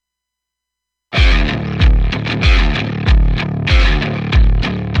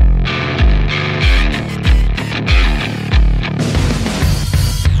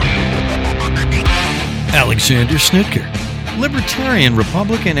Alexander Snitker, libertarian,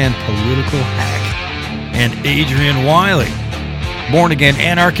 Republican, and political hack. And Adrian Wiley, born-again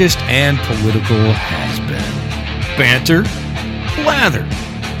anarchist and political has-been. Banter, blather,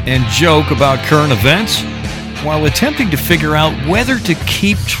 and joke about current events while attempting to figure out whether to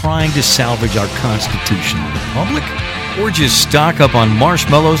keep trying to salvage our constitutional republic or just stock up on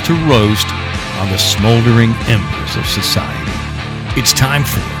marshmallows to roast on the smoldering embers of society. It's time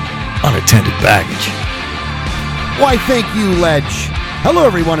for Unattended Baggage. Why, thank you, Ledge. Hello,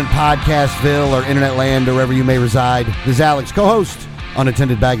 everyone in Podcastville or Internet Land or wherever you may reside. This is Alex, co-host,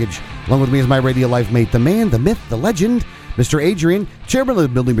 Unattended Baggage. Along with me is my radio life mate, the man, the myth, the legend, Mr. Adrian, chairman of the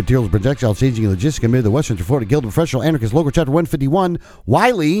Building Materials Projectile Staging and Logistics Committee of the Western Florida Guild of Professional Anarchists, Local Chapter 151.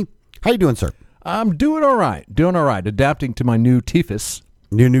 Wiley, how you doing, sir? I'm doing all right. Adapting to my new TIFUS.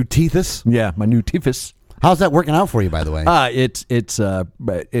 Your new TIFUS? Yeah, my new TIFUS. How's that working out for you, by the way?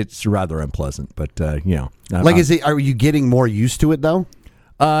 It's rather unpleasant, but you know. Are you getting more used to it though?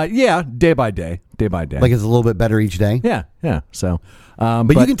 Yeah, day by day. Like it's a little bit better each day. Yeah. So,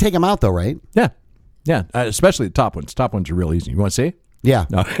 but you can take them out though, right? Yeah. Especially the top ones. Top ones are real easy. You want to see? Yeah.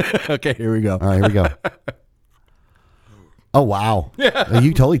 No. Okay, here we go. All right, here we go. Oh wow! Yeah.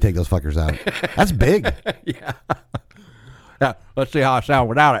 You totally take those fuckers out. That's big. Yeah. Yeah, let's see how I sound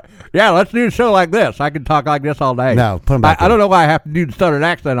without it. Yeah, let's do a show like this. I can talk like this all day. No, put them back. I don't know why I have to do the southern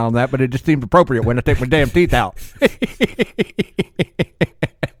accent on that, but it just seems appropriate when I take my damn teeth out.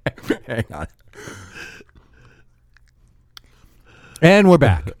 Hang on. And we're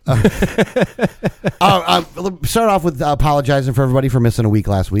back. Start off with apologizing for everybody for missing a week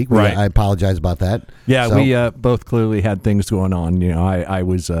last week. Right. I apologize about that. Yeah, so. we both clearly had things going on. You know, I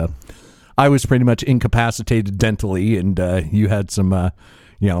was pretty much incapacitated dentally, and you had some,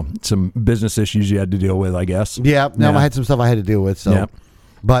 some business issues you had to deal with, I guess. Yeah, I had some stuff I had to deal with. So, yeah.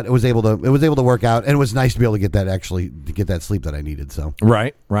 But it was able to work out, and it was nice to be able to get that sleep that I needed. So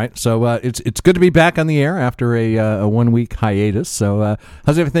right. So it's good to be back on the air after a 1 week hiatus. So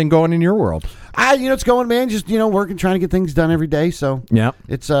how's everything going in your world? It's going, man. Just working, trying to get things done every day. So yeah,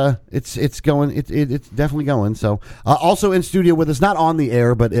 it's going. It's definitely going. So also in studio with us, not on the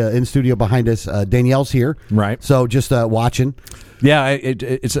air, but in studio behind us, Danielle's here. Right. So just watching. Yeah,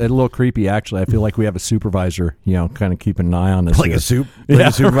 it's a little creepy, actually. I feel like we have a supervisor, kind of keeping an eye on us. Like a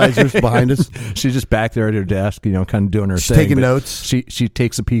supervisor's behind us. She's just back there at her desk, kind of doing her thing. Taking notes. She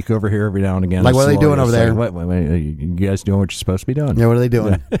takes a peek over here every now and again. Like, what are they doing over there? What, you guys doing what you're supposed to be doing? Yeah, what are they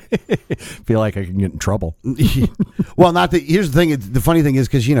doing? Feel like I can get in trouble. Well, here's the thing. The funny thing is,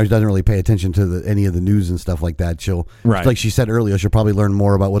 because, she doesn't really pay attention to any of the news and stuff like that. Right. Like she said earlier, she'll probably learn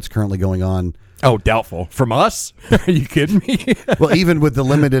more about what's currently going on. Oh, doubtful. From us? Are you kidding me? Well, even with the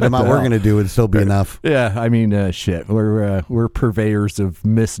limited amount we're going to do, it'd still be enough. Yeah, I mean, shit. We're purveyors of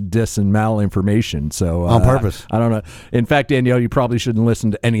dis, and malinformation. So on purpose. I don't know. In fact, Danielle, you probably shouldn't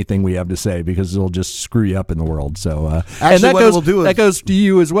listen to anything we have to say because it'll just screw you up in the world. So actually, that goes to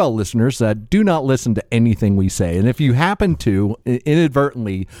you as well, listeners. Do not listen to anything we say, and if you happen to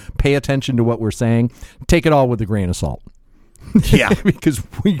inadvertently pay attention to what we're saying, take it all with a grain of salt. Yeah, because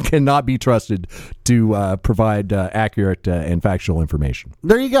we cannot be trusted to provide accurate and factual information.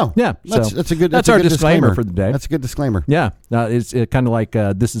 There you go. Yeah, that's our disclaimer for the day. That's a good disclaimer. Yeah, it's kind of like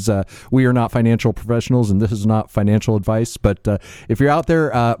this is we are not financial professionals, and this is not financial advice. But if you're out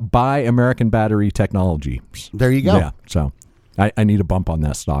there, buy American Battery Technology. There you go. Yeah, so I need a bump on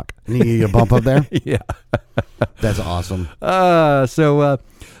that stock. You need a bump up there. Yeah, that's awesome.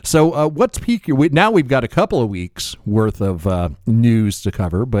 So what's piqued your? Now we've got a couple of weeks worth of news to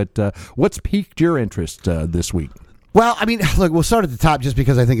cover, but what's piqued your interest this week? Well, I mean, look, we'll start at the top just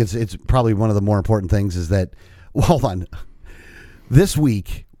because I think it's probably one of the more important things is that. Well, hold on. This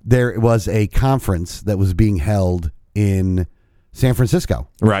week there was a conference that was being held in San Francisco,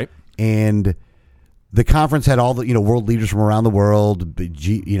 right? And the conference had all the world leaders from around the world.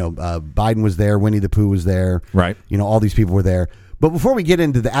 Biden was there, Winnie the Pooh was there, right? All these people were there. But before we get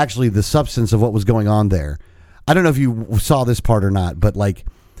into the substance of what was going on there, I don't know if you saw this part or not, but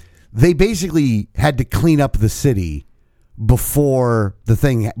they basically had to clean up the city before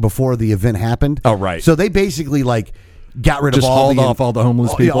the event happened. Oh, right. So they basically got rid of all the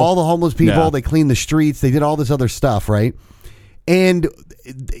homeless people. Yeah, all the homeless people. Yeah. They cleaned the streets. They did all this other stuff, right? And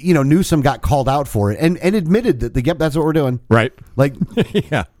Newsom got called out for it and admitted that that's what we're doing. Right.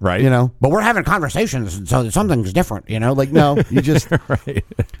 Yeah, right. But we're having conversations, so something's different, no, you just right.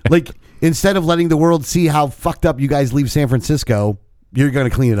 Instead of letting the world see how fucked up you guys leave San Francisco, you're going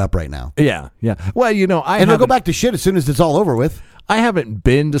to clean it up right now. Yeah. Well, it'll go back to shit as soon as it's all over with. I haven't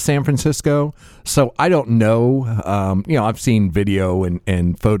been to San Francisco, so I don't know. I've seen video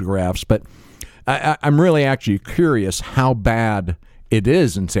and photographs, but I'm really actually curious how bad it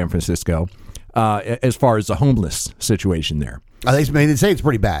is in San Francisco as far as the homeless situation there. They say it's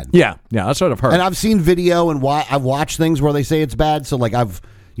pretty bad. Yeah, that's what I've heard. And I've seen video and I've watched things where they say it's bad. So like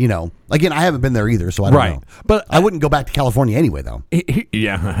again, I haven't been there either, so I don't know. But I wouldn't go back to California anyway, though.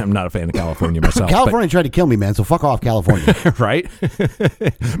 Yeah, I'm not a fan of California myself. California tried to kill me, man. So fuck off, California. Right?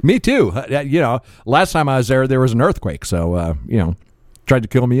 Me too. Last time I was there was an earthquake, so tried to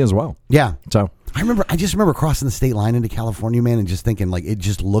kill me as well. Yeah. So I just remember crossing the state line into California, man, and just thinking like it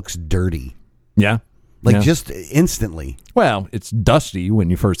just looks dirty. Yeah. Just instantly. Well, it's dusty when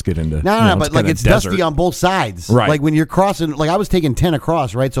you first get into. No, but like it's desert. dusty on both sides. Right. Like when you're crossing, like I was taking 10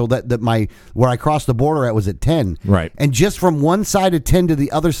 across, right? So that where I crossed the border at was at 10. Right. And just from one side of 10 to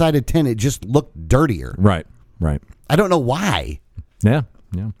the other side of 10, it just looked dirtier. Right. I don't know why. Yeah.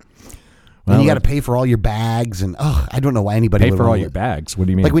 Well, and you got to pay for all your bags, and I don't know why anybody pay would for all want your bags. What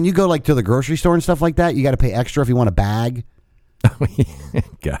do you mean? Like when you go like to the grocery store and stuff like that, you got to pay extra if you want a bag.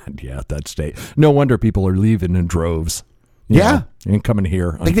 God, yeah, that state. No wonder people are leaving in droves. And coming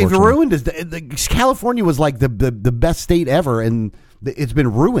here. Like they've ruined California was like the best state ever, and it's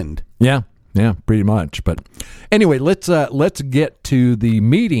been ruined. Yeah, pretty much. But anyway, let's get to the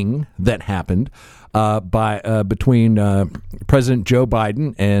meeting that happened between President Joe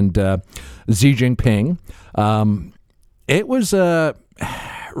Biden and Xi Jinping. It was a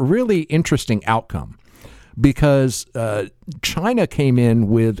really interesting outcome, because China came in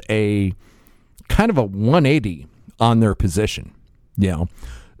with a kind of a 180 on their position.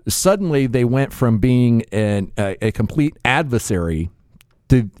 Suddenly they went from being a complete adversary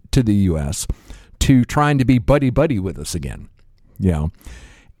to the U.S. to trying to be buddy-buddy with us again.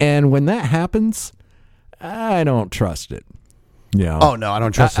 And when that happens, I don't trust it. Oh, no, I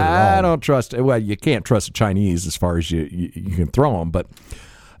don't trust it at all. I don't trust it. Well, you can't trust the Chinese as far as you can throw them, but...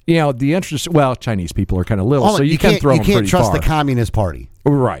 the interest. Well, Chinese people are kind of little, so you can throw them pretty far. You can't trust the Communist Party.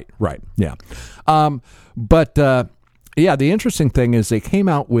 Right. Yeah. But the interesting thing is they came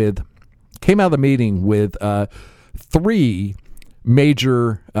out of the meeting with 3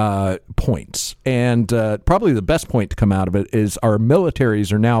 major points, and probably the best point to come out of it is our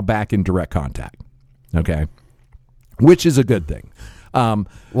militaries are now back in direct contact. Okay, which is a good thing.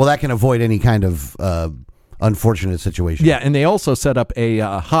 Well, that can avoid any kind of unfortunate situation. Yeah, and they also set up a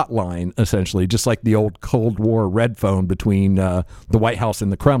hotline, essentially, just like the old Cold War red phone between the White House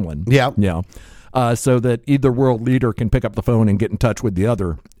and the Kremlin. Yeah. So that either world leader can pick up the phone and get in touch with the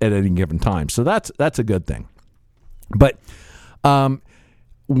other at any given time. So that's a good thing. But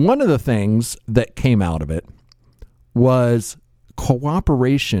one of the things that came out of it was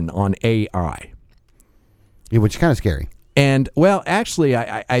cooperation on AI. Yeah, which is kind of scary. And, well, actually,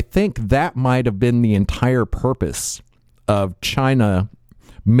 I think that might have been the entire purpose of China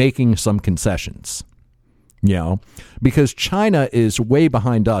making some concessions, because China is way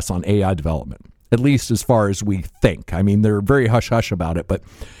behind us on AI development, at least as far as we think. I mean, they're very hush-hush about it, but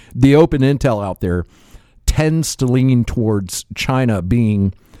the open intel out there tends to lean towards China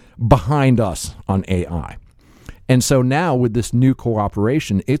being behind us on AI. And so now with this new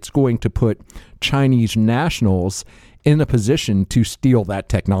cooperation, it's going to put Chinese nationals in a position to steal that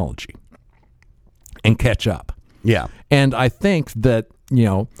technology and catch up. Yeah. And I think that,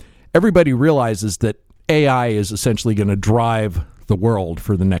 everybody realizes that AI is essentially going to drive the world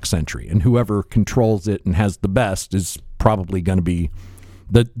for the next century. And whoever controls it and has the best is probably going to be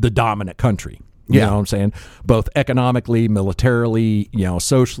the dominant country. You know what I'm saying? Both economically, militarily,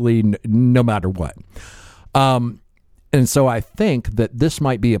 socially, no matter what. And so I think that this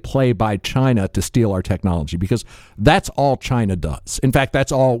might be a play by China to steal our technology, because that's all China does. In fact,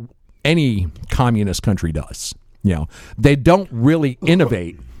 that's all any communist country does. They don't really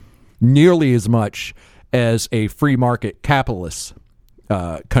innovate nearly as much as a free market capitalist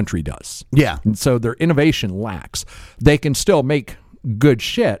country does. Yeah. And so their innovation lacks. They can still make good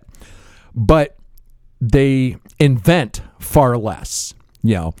shit, but they invent far less.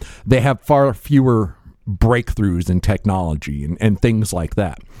 They have far fewer breakthroughs in technology and things like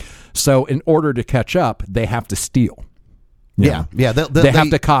that. So in order to catch up, they have to steal. They have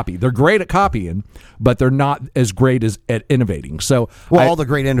to copy. They're great at copying, but they're not as great at innovating. So all the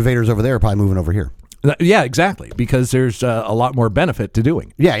great innovators over there are probably moving over here. Yeah, exactly, because there's a lot more benefit to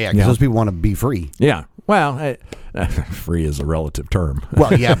doing. Yeah, because those people want to be free. Yeah, well, free is a relative term.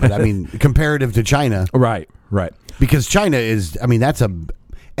 Well, yeah, but I mean, comparative to China. Right. Because China is, I mean, that's a...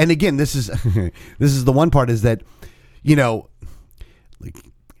 And again, this is the one part is that,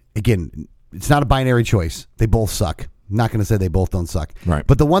 again, it's not a binary choice. They both suck. Not going to say they both don't suck. Right.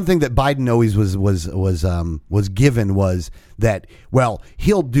 But the one thing that Biden always was given was that, well,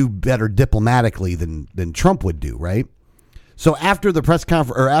 he'll do better diplomatically than Trump would do, right? So after the press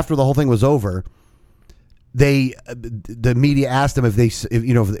conference, or after the whole thing was over, the media asked him whether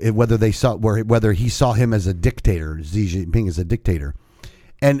he saw him as a dictator, Xi Jinping as a dictator.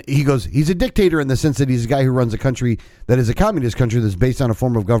 And he goes, he's a dictator in the sense that he's a guy who runs a country that is a communist country that's based on a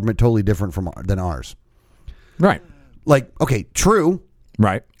form of government totally different than ours. Right. Like, okay, true.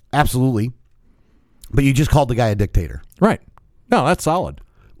 Right. Absolutely. But you just called the guy a dictator. Right. No, that's solid.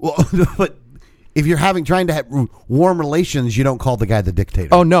 Well, but if you're trying to have warm relations, you don't call the guy the dictator.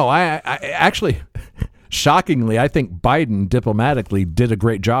 Oh, no. I actually, shockingly, I think Biden diplomatically did a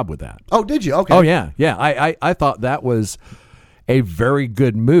great job with that. Oh, did you? Okay. Oh, yeah. Yeah. I thought that was a very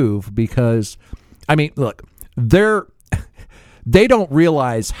good move because, I mean, look, they don't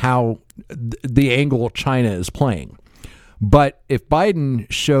realize how the angle China is playing. But if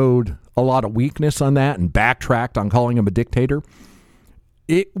Biden showed a lot of weakness on that and backtracked on calling him a dictator,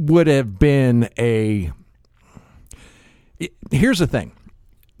 it would have been here's the thing.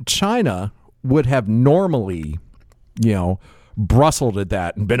 China would have normally, bristled at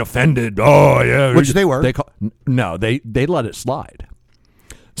that and been offended. Oh, yeah. Which they were. They let it slide.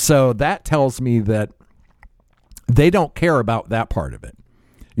 So that tells me that they don't care about that part of it.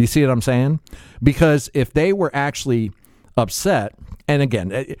 You see what I'm saying? Because if they were actually upset, and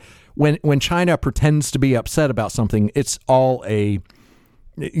again, when China pretends to be upset about something, it's all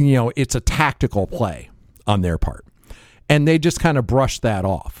it's a tactical play on their part. And they just kind of brush that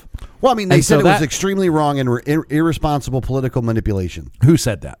off. Well, I mean, they said it was extremely wrong and irresponsible political manipulation. Who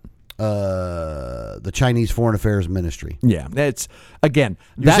said that? The Chinese Foreign Affairs Ministry. Yeah, it's again.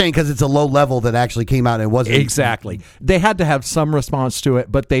 You're saying because it's a low level that actually came out and wasn't exactly. They had to have some response to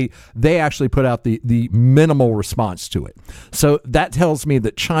it, but they actually put out the minimal response to it. So that tells me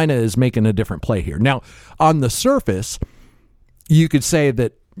that China is making a different play here. Now, on the surface, you could say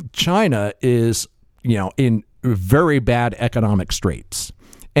that China is in very bad economic straits.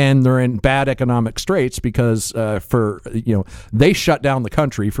 And they're in bad economic straits because they shut down the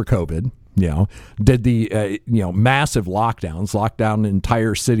country for COVID. Did the massive lockdowns, locked down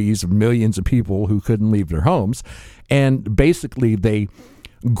entire cities of millions of people who couldn't leave their homes, and basically they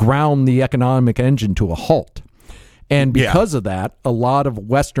ground the economic engine to a halt. And because of that, a lot of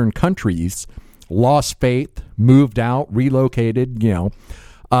Western countries lost faith, moved out, relocated. The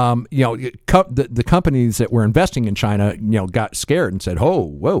companies that were investing in China, got scared and said,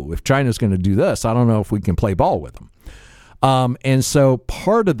 whoa, if China's going to do this, I don't know if we can play ball with them. And so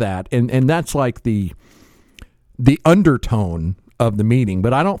part of that, and that's like the undertone of the meeting,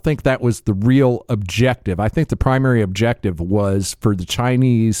 but I don't think that was the real objective. I think the primary objective was for the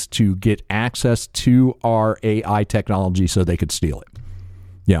Chinese to get access to our AI technology so they could steal it.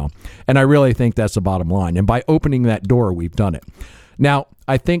 And I really think that's the bottom line. And by opening that door, we've done it. Now,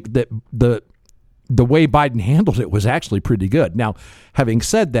 I think that the way Biden handled it was actually pretty good. Now, having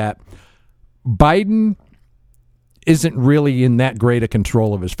said that, Biden isn't really in that great a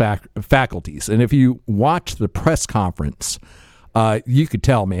control of his faculties. And if you watch the press conference, you could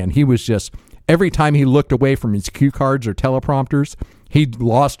tell, man, he was just, every time he looked away from his cue cards or teleprompters, he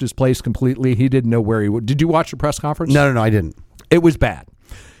lost his place completely. He didn't know where he would. Did you watch the press conference? No, I didn't. It was bad.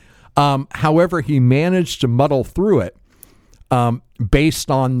 However, he managed to muddle through it. Based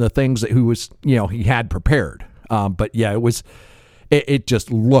on the things that he had prepared. But yeah, it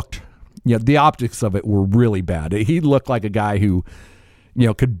just looked, the optics of it were really bad. He looked like a guy who,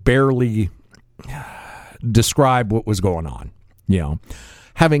 could barely describe what was going on.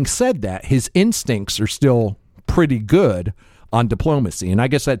 Having said that, his instincts are still pretty good on diplomacy. And I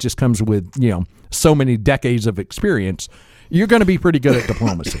guess that just comes with, so many decades of experience. You're going to be pretty good at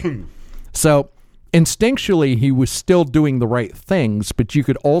diplomacy. So, instinctually, he was still doing the right things, but you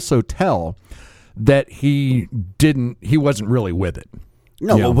could also tell that he wasn't really with it.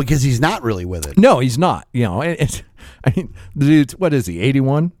 No, well, because he's not really with it. No, he's not. I mean, the dude's, what is he,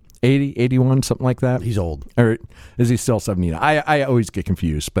 81? 80, 81, something like that? He's old. Or is he still 79? I always get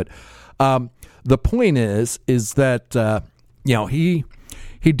confused. But the point is that, he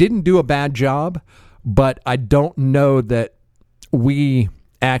didn't do a bad job, but I don't know that we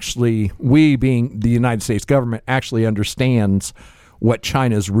being the United States government, actually understands what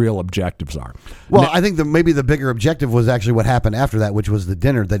China's real objectives are. Well, I think maybe the bigger objective was actually what happened after that, which was the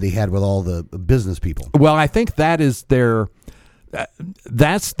dinner that he had with all the business people. Well, I think that's their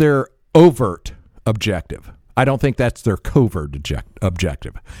overt objective. I don't think that's their covert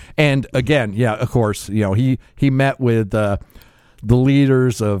objective. And again, yeah, of course, he met with the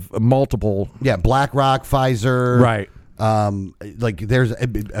leaders of multiple. Yeah, BlackRock, Pfizer. Right. Like there's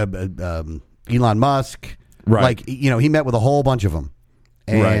Elon Musk. Right. Like, he met with a whole bunch of them.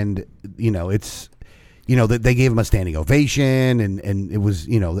 And, it's, they gave him a standing ovation and it was,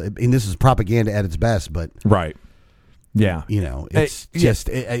 and this is propaganda at its best, but. Right. Yeah. It's just.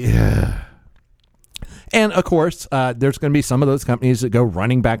 And, of course, there's going to be some of those companies that go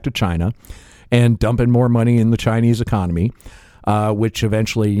running back to China and dumping more money in the Chinese economy, which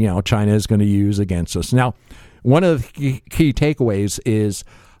eventually, China is going to use against us. Now, one of the key takeaways is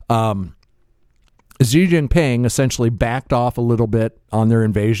Xi Jinping essentially backed off a little bit on their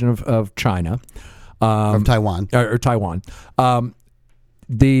invasion of China. Of Taiwan. Or Taiwan. The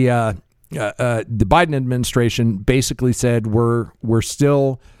Biden administration basically said we're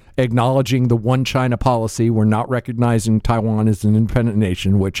still acknowledging the one China policy. We're not recognizing Taiwan as an independent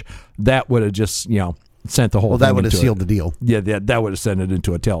nation, which that would have just, sent the whole thing. Well, that would have sealed the deal. Yeah, that would have sent it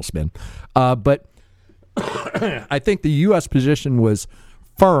into a tailspin. But I think the U.S. position was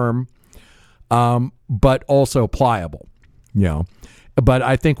firm, but also pliable, But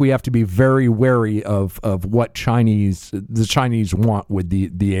I think we have to be very wary of what the Chinese want with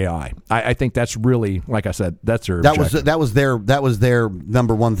the AI. I think that's really, like I said, that's their objective. That was their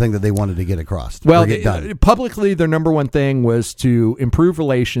number one thing that they wanted to get across. Well, get done. Publicly, their number one thing was to improve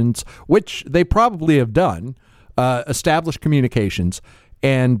relations, which they probably have done, establish communications,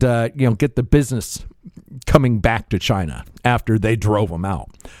 and get the business coming back to China after they drove them out.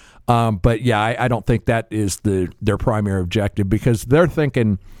 But yeah, I don't think that is their primary objective because they're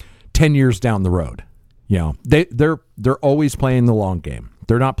thinking 10 years down the road. They're always playing the long game.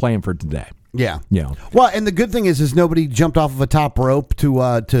 They're not playing for today. Yeah. Well, and the good thing is nobody jumped off of a top rope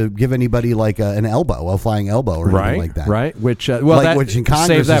to give anybody like an elbow, a flying elbow, or anything like that. Right. Which which in Congress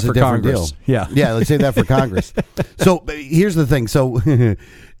save that is for a different Congress. deal. Yeah. Let's save that for Congress. So here's the thing. So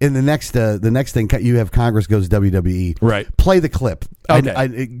in the next thing, you have Congress goes WWE. Right. Play the clip.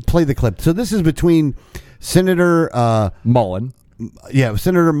 Okay. Play the clip. So this is between Senator Mullen. Yeah,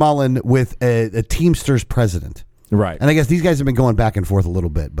 Senator Mullen with a Teamsters president. Right. And I guess these guys have been going back and forth a little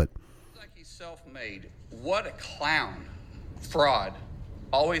bit, but. He's self-made. What a clown. Fraud.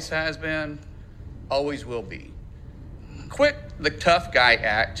 Always has been, always will be. Quit the tough guy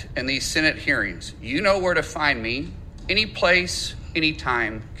act in these Senate hearings. You know where to find me. Any place,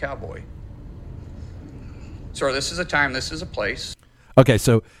 anytime, cowboy. Sir, this is a time, this is a place. Okay,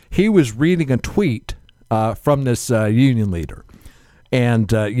 so he was reading a tweet from this union leader and,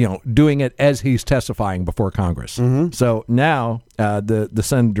 doing it as he's testifying before Congress. Mm-hmm. So now the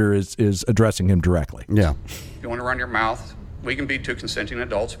senator is addressing him directly. Yeah. If you want to run your mouth, we can be two consenting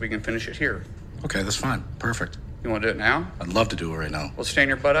adults. We can finish it here. Okay, that's fine. Perfect. You want to do it now? I'd love to do it right now. Well, stand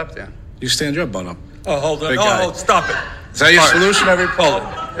your butt up then. You stand your butt up. Oh, hold on. Big guy. Oh, stop it. Is that your All right. solution every Hold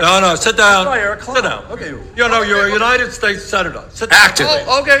point? it. No, sit down. Eric. Sit down. Okay. You're a United States Senator. Sit down. Actively.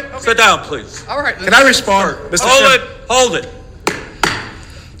 Oh, okay. Sit down, please. All right. Can I respond? Mr. Hold it.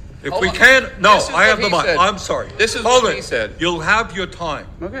 If Hold we on. can, no, This is I have what the he mic. said. I'm sorry. This is hold what it. he said. You'll have your time.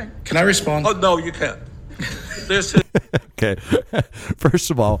 Okay. Can I respond? Oh, no, you can't. This is Okay.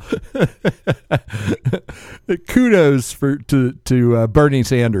 First of all, kudos to Bernie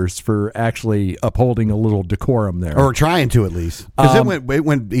Sanders for actually upholding a little decorum there, Or trying to at least. Because it went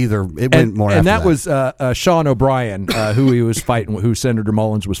more. And after that was Sean O'Brien, who Senator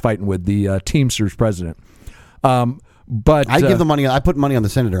Mullins was fighting with, the Teamsters president. But I give the money. I put money on the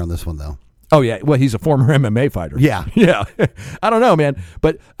senator on this one, though. Oh, yeah. Well, he's a former MMA fighter. Yeah. Yeah. I don't know, man.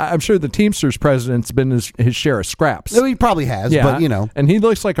 But I'm sure the Teamsters president's been his share of scraps. No, he probably has, Yeah. but, And he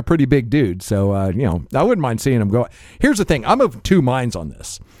looks like a pretty big dude. So, I wouldn't mind seeing him go. Here's the thing. I'm of two minds on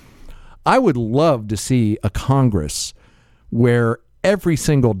this. I would love to see a Congress where every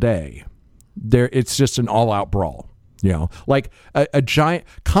single day it's just an all-out brawl. Like a giant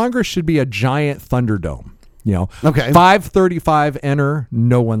 – Congress should be a giant Thunderdome. Okay. 5:35 enter,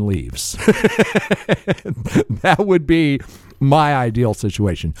 no one leaves. That would be my ideal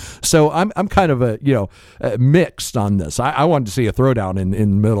situation. So I'm kind of mixed on this. I wanted to see a throwdown in the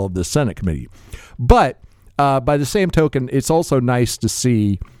middle of the Senate committee, but by the same token, it's also nice to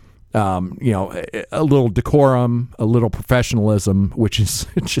see a little decorum, a little professionalism, which is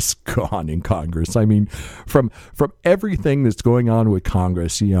just gone in Congress. I mean, from everything that's going on with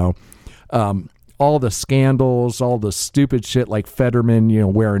Congress, all the scandals, all the stupid shit like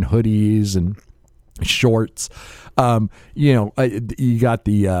Fetterman, wearing hoodies and shorts. You got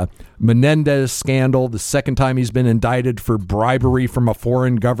the Menendez scandal, the second time he's been indicted for bribery from a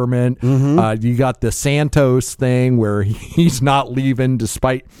foreign government. You got the Santos thing where he's not leaving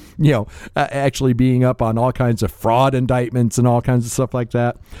despite, actually being up on all kinds of fraud indictments and all kinds of stuff like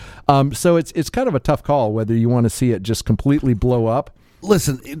that. So it's kind of a tough call whether you want to see it just completely blow up.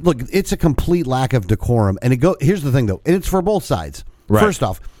 Listen, look, it's a complete lack of decorum. And here's the thing, though, and it's for both sides. Right. First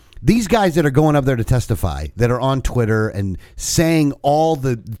off, these guys that are going up there to testify, that are on Twitter and saying all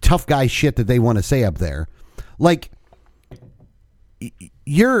the tough guy shit that they want to say up there,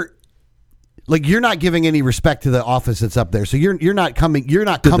 you're not giving any respect to the office that's up there. So you're not coming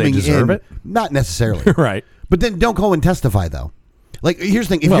they deserve in. it? Not necessarily. Right. But then don't go and testify though. Here's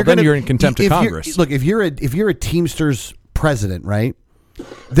the thing: you're in contempt of Congress. Look, if you're a Teamsters president, right?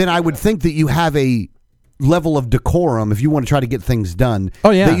 Then I would think that you have a level of decorum if you want to try to get things done.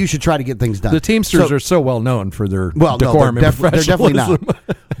 Oh yeah, that you should try to get things done. The Teamsters are so well known for their decorum and they're definitely professionalism.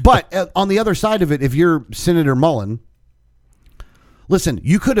 not. But on the other side of it, if you're Senator Mullen, listen,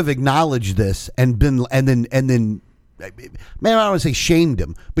 you could have acknowledged this and then man, I don't want to say shamed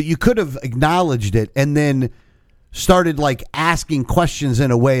him, but you could have acknowledged it and then started asking questions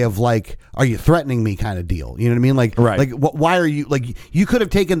in a way of are you threatening me kind of deal. You know what I mean? Right. Why are you you could have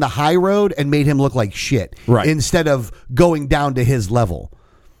taken the high road and made him look like shit. Right. Instead of going down to his level.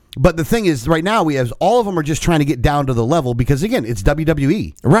 But the thing is, right now we have all of them are just trying to get down to the level because again, it's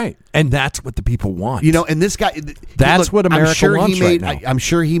WWE, right? And that's what the people want. And this guy, that's what America wants right now. I'm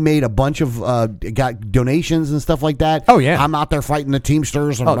sure he made a bunch of got donations and stuff like that. Oh yeah, I'm out there fighting the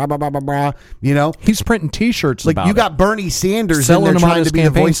Teamsters and blah blah blah blah blah. He's printing T-shirts. About you got Bernie Sanders selling in there them trying to be the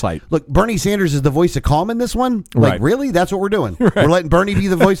voice. Site. Look, Bernie Sanders is the voice of calm in this one. Right. Really, that's what we're doing. Right. We're letting Bernie be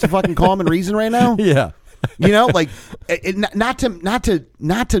the voice of fucking calm and reason right now. Yeah. Not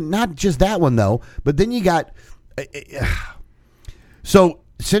just that one though, but then you got so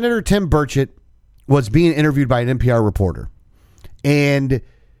Senator Tim Burchett was being interviewed by an NPR reporter, and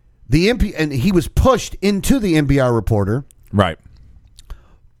he was pushed into the NPR reporter right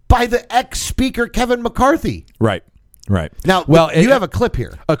by the ex-speaker Kevin McCarthy. Right. Now, you have a clip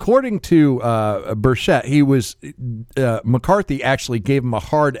here. According to Burchett, McCarthy actually gave him a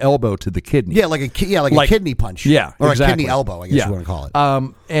hard elbow to the kidney. Yeah, like a kidney punch. Yeah, or exactly. a kidney elbow, I guess you want to call it.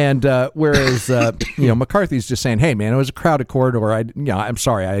 Whereas McCarthy's just saying, "Hey, man, it was a crowded corridor. I'm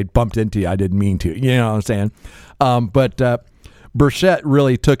sorry, I bumped into you. I didn't mean to." You know what I'm saying? But Burchett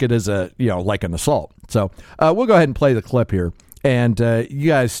really took it as like an assault. So we'll go ahead and play the clip here. And you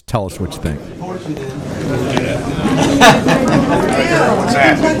guys tell us what you think. What's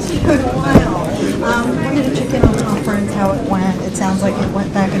that? Wanted to check in on the conference, how it went. It sounds like it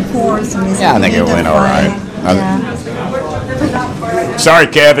went back and forth. Yeah, I think it went all right. Yeah. Sorry,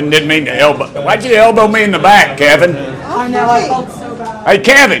 Kevin. Didn't mean to elbow. Why'd you elbow me in the back, Kevin? I know. I felt so bad. Hey,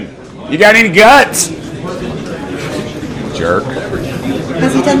 Kevin, you got any guts? Jerk.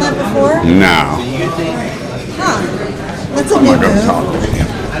 Has he done that before? No. Huh. That's a I'm new gonna go move. talk with him.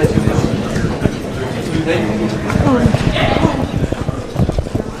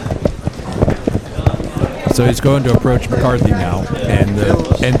 So he's going to approach McCarthy now, and the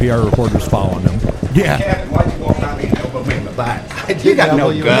NPR reporter's following him. Yeah. Kevin, why'd you walk by me and elbow me in the back? You got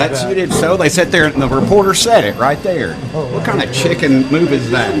no guts. You did so. They sat there, and the reporter said it right there. What kind of chicken move is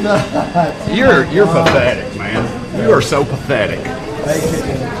that? You're pathetic, man. You are so pathetic.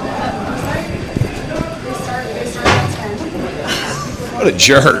 What a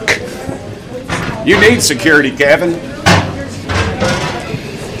jerk. You need security, Kevin.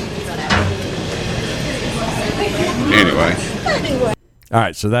 Anyway. All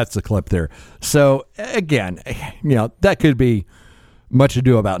right, so that's the clip there. So, again, that could be much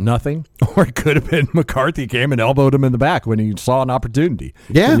ado about nothing, or it could have been McCarthy came and elbowed him in the back when he saw an opportunity.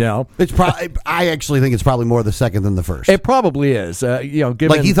 Yeah. It's probably. I actually think it's probably more the second than the first. It probably is.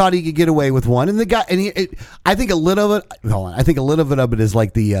 Given he thought he could get away with one, and the guy, I think a little of it. Hold on, I think a little bit of it is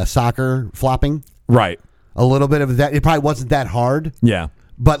like the soccer flopping. Right. A little bit of that. It probably wasn't that hard. Yeah.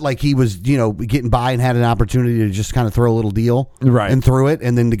 But he was, getting by and had an opportunity to just kind of throw a little deal, right, and threw it,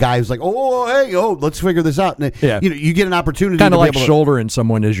 and then the guy was like, "Oh, hey, let's figure this out." And you get an opportunity, kind of like shouldering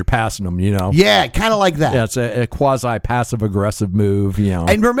someone as you're passing them, Yeah, kind of like that. Yeah, it's a quasi passive aggressive move,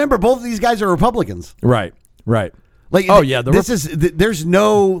 And remember, both of these guys are Republicans, right. There's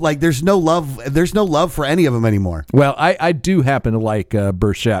no love for any of them anymore. Well, I do happen to like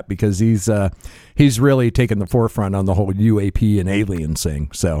Burchett because he's really taken the forefront on the whole UAP and alien thing.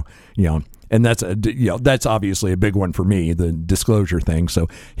 So and that's obviously a big one for me, the disclosure thing. So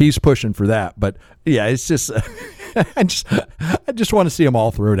he's pushing for that. But yeah, it's just I just want to see them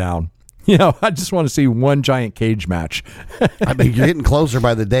all throw down. I just want to see one giant cage match. I mean, you're getting closer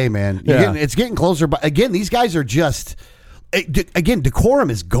by the day, man. It's getting closer. But again, these guys are just, again, decorum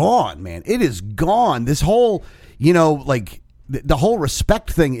is gone, man. It is gone. This whole, like the whole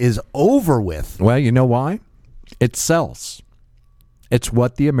respect thing is over with. Well, you know why? It sells. It's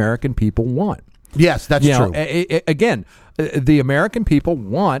what the American people want. Yes, that's true. Again, the American people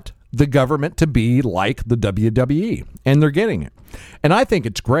want the government to be like the WWE, and they're getting it. And I think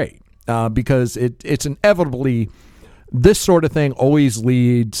it's great. Because it's inevitably, this sort of thing always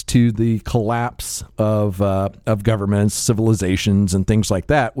leads to the collapse of governments, civilizations, and things like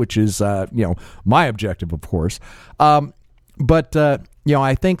that, which is my objective, of course. But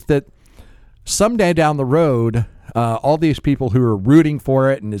I think that someday down the road, all these people who are rooting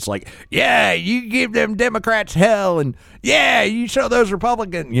for it, and it's like, yeah, you give them Democrats hell, and yeah, you show those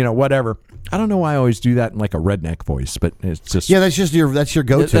Republicans, whatever. I don't know why I always do that in like a redneck voice, but it's just that's your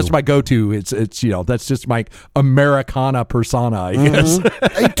go-to. That's my go-to. It's that's just my Americana persona, I guess.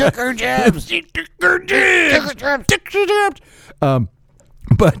 They took our jobs. They took our jobs. Took our jobs.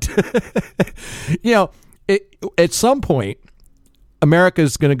 But at some point,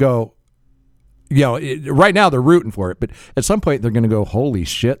 America's going to go. Right now they're rooting for it, but at some point they're going to go, holy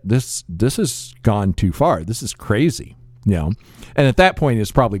shit, this has gone too far. This is crazy. And at that point,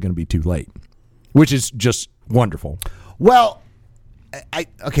 it's probably going to be too late, which is just wonderful. Well,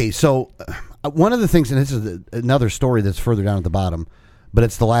 so one of the things, and this is another story that's further down at the bottom, but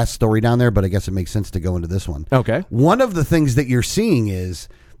it's the last story down there, but I guess it makes sense to go into this one. Okay. One of the things that you're seeing is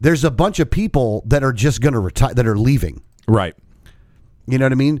there's a bunch of people that are just going to retire, that are leaving. Right. You know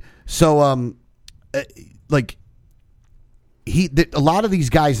what I mean? So, a lot of these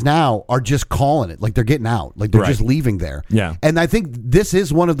guys now are just calling it, like they're getting out, like they're just leaving there. Yeah. And I think this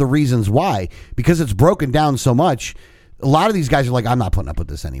is one of the reasons why, because it's broken down so much. A lot of these guys are like, I'm not putting up with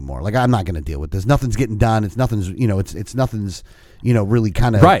this anymore. Like, I'm not going to deal with this. Nothing's getting done. It's nothing's, it's nothing's, really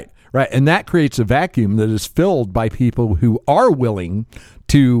kind of. Right. And that creates a vacuum that is filled by people who are willing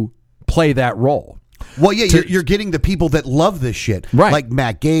to play that role. Well, yeah, you're getting the people that love this shit, right? Like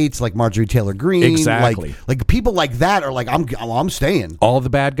Matt Gaetz, like Marjorie Taylor Greene, exactly. Like people like that are like, I'm staying. All the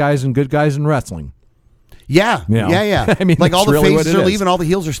bad guys and good guys in wrestling. Yeah. I mean, like all the really faces are leaving, all the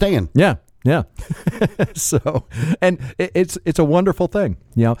heels are staying. Yeah. So, and it's a wonderful thing.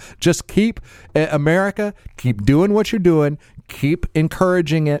 Just keep keep doing what you're doing, keep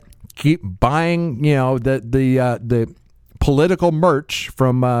encouraging it, keep buying. The political merch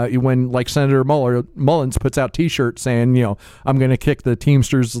from when like Senator Mullins puts out T-shirts saying, I'm going to kick the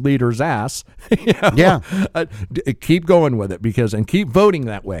Teamsters leader's ass. Keep going with it and keep voting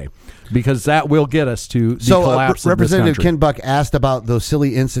that way, because that will get us to the collapse of Representative this country. Ken Buck asked about those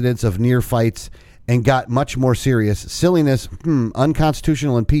silly incidents of near fights and got much more serious. Silliness,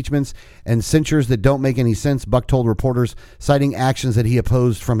 unconstitutional impeachments, and censures that don't make any sense, Buck told reporters, citing actions that he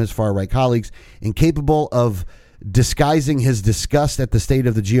opposed from his far-right colleagues. Incapable of disguising his disgust at the state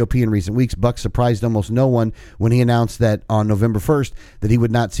of the GOP in recent weeks, Buck surprised almost no one when he announced that on November 1st that he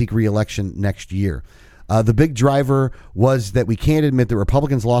would not seek re-election next year. The big driver was that we can't admit that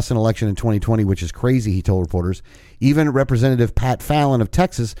Republicans lost an election in 2020, which is crazy, he told reporters. Even Representative Pat Fallon of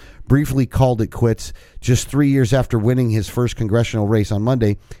Texas briefly called it quits. Just 3 years after winning his first congressional race on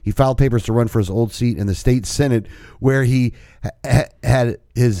Monday, he filed papers to run for his old seat in the state Senate, where he had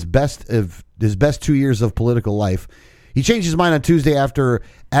his best 2 years of political life. He changed his mind on Tuesday after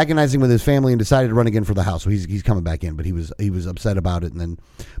agonizing with his family and decided to run again for the House. So he's coming back in, but he was upset about it.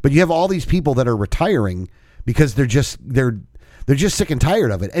 But you have all these people that are retiring because they're just sick and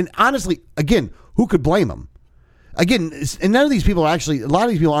tired of it. And honestly, again, who could blame them? Again, and none of these people are actually. A lot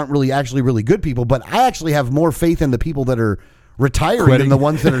of these people aren't really actually really good people. But I actually have more faith in the people that are retiring than the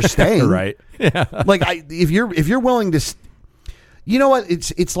ones that are staying. Right? Yeah. Like if you're willing to, you know what?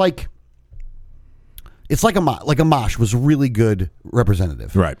 It's like. It's like Amash was a really good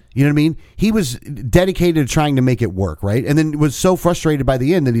representative. Right. You know what I mean? He was dedicated to trying to make it work, right? And then was so frustrated by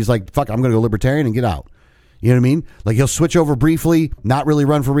the end that he's like, fuck, I'm going to go libertarian and get out. You know what I mean? Like he'll switch over briefly, not really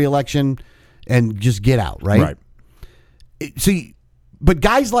run for re-election, and just get out, right? See, but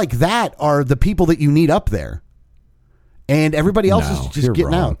guys like that are the people that you need up there. And everybody else is just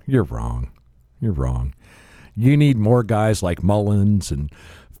getting out. You're wrong. You need more guys like Mullins and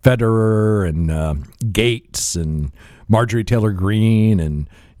Federer and Gaetz and Marjorie Taylor Greene and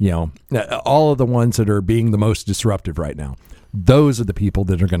all of the ones that are being the most disruptive right now. Those are the people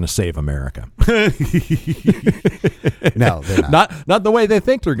that are going to save America. No, they're not. Not the way they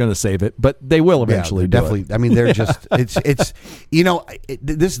think they're going to save it, but they will eventually. Definitely. I mean, they're just it's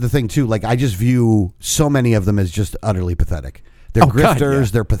this is the thing too. Like I just view so many of them as just utterly pathetic. They're God, grifters. yeah.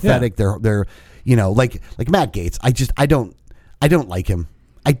 They're pathetic. They're like Matt Gaetz. I don't like him.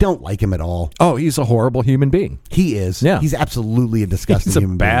 I don't like him at all. Oh, he's a horrible human being. He is. Yeah. He's absolutely a disgusting He's a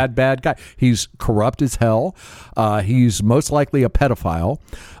human being. bad guy. He's corrupt as hell. He's most likely a pedophile,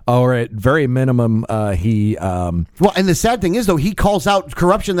 or at very minimum, he. Well, and the sad thing is, though, he calls out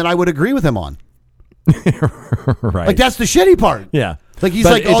corruption that I would agree with him on. Right. Like, that's the shitty part. Yeah. Like, he's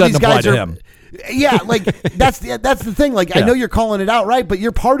But like, it all doesn't these guys apply are. to him. Yeah, like that's the thing. Like, I Yeah. know you're calling it out, right? But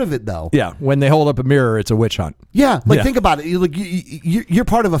you're part of it, though. Yeah. When they hold up a mirror, it's a witch hunt. Yeah, like Yeah. think about it. You're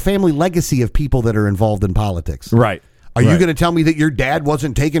part of a family legacy of people that are involved in politics. Right. Are you Right. going to tell me that your dad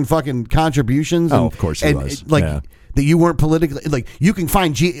wasn't taking fucking contributions? Oh, of course he and, was. Like Yeah. that you weren't politically like you can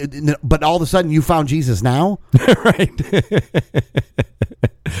find but all of a sudden you found Jesus now. Right.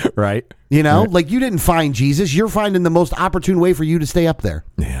 Right. You know, Right. like you didn't find Jesus. You're finding the most opportune way for you to stay up there.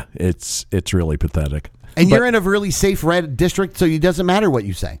 Yeah. It's really pathetic. And But- you're in a really safe red district, so it doesn't matter what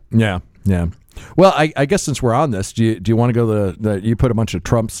you say. Yeah, yeah. Well, I guess since we're on this, do you want to go the you put a bunch of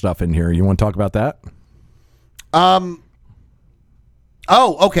Trump stuff in here? You want to talk about that?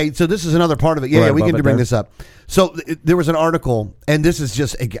 Oh, okay. So this is another part of it. Yeah, Right yeah, we above can it bring there. this up. So there was an article, and this is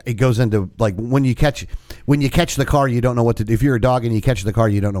just it goes into like when you catch the car, you don't know what to do. If you're a dog and you catch the car,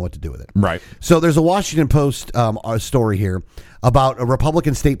 you don't know what to do with it. Right. So there's a Washington Post story here about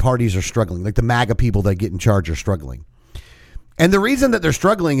Republican state parties are struggling, like the MAGA people that get in charge are struggling. And the reason that they're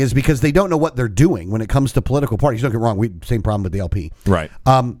struggling is because they don't know what they're doing when it comes to political parties. Don't get me wrong, same problem with the LP. Right.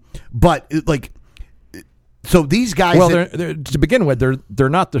 But like, so these guys. Well, they're, to begin with, they're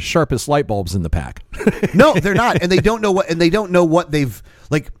not the sharpest light bulbs in the pack. No, they're not, and they don't know what they've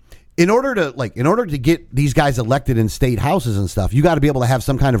like. In order to get these guys elected in state houses and stuff, you got to be able to have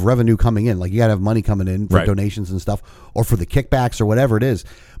some kind of revenue coming in. Like you got to have money coming in for Right. donations and stuff, or for the kickbacks or whatever it is.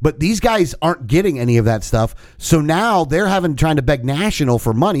 But these guys aren't getting any of that stuff. So now they're trying to beg National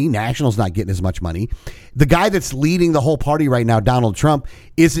for money. National's not getting as much money. The guy that's leading the whole party right now, Donald Trump,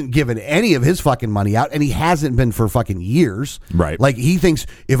 isn't giving any of his fucking money out, and he hasn't been for fucking years. Right. Like he thinks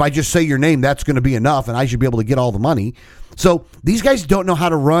if I just say your name, that's going to be enough, and I should be able to get all the money. So these guys don't know how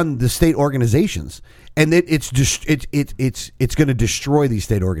to run the state organizations, and it's going to destroy these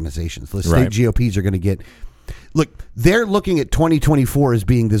state organizations. The state Right. GOPs are going to get. Look, they're looking at 2024 as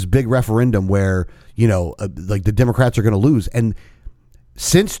being this big referendum where like the Democrats are going to lose, and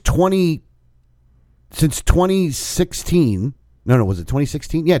since 2016, was it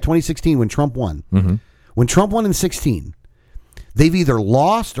 2016? Yeah, 2016 when Trump won. Mm-hmm. When Trump won in 2016, they've either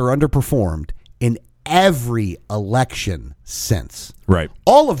lost or underperformed in every election since. Right.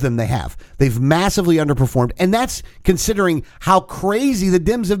 All of them they have. They've massively underperformed, and that's considering how crazy the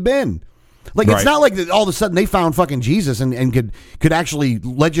Dems have been. Like, it's Right. not like that all of a sudden they found fucking Jesus and could actually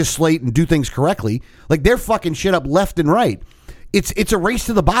legislate and do things correctly. Like, they're fucking shit up left and right. It's a race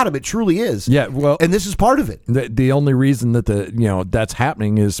to the bottom. It truly is. Yeah, well, and this is part of it. The only reason that that's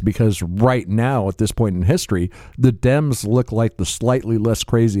happening is because right now at this point in history, the Dems look like the slightly less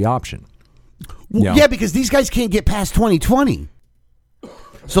crazy option. Yeah, because these guys can't get past 2020.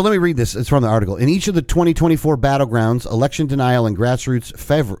 So let me read this. It's from the article. In each of the 2024 battlegrounds, election denial and grassroots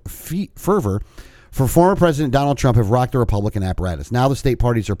fervor for former President Donald Trump have rocked the Republican apparatus. Now the state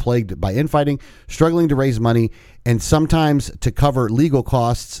parties are plagued by infighting, struggling to raise money, and sometimes to cover legal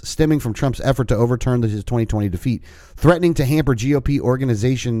costs stemming from Trump's effort to overturn his 2020 defeat, threatening to hamper GOP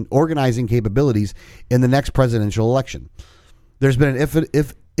organizing capabilities in the next presidential election. There's been an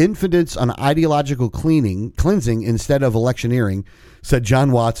infidence on ideological cleansing instead of electioneering, said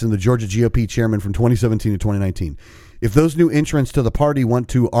John Watson, the Georgia GOP chairman from 2017 to 2019. If those new entrants to the party want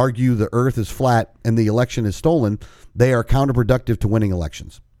to argue the earth is flat and the election is stolen, they are counterproductive to winning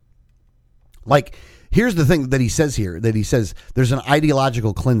elections. Like, here's the thing that he says here, that he says there's an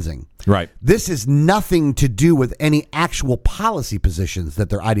ideological cleansing. Right. This is nothing to do with any actual policy positions that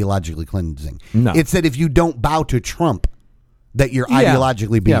they're ideologically cleansing. No. It's that if you don't bow to Trump, that you're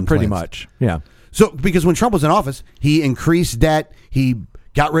ideologically being pretty cleansed. much. Yeah. So, because when Trump was in office, he increased debt, he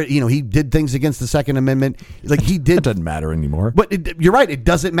got rid, he did things against the Second Amendment. Like, he did. It doesn't matter anymore. But you're right, it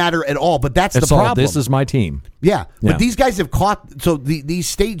doesn't matter at all. But that's It's the all, problem. this is my team. Yeah. Yeah. But these guys have caught, so these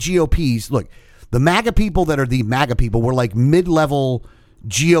state GOPs, look, the MAGA people that are the MAGA people were like mid-level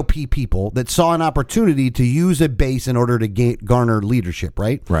GOP people that saw an opportunity to use a base in order to garner leadership,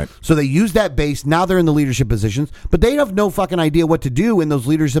 right? Right. So they used that base. Now they're in the leadership positions, but they have no fucking idea what to do in those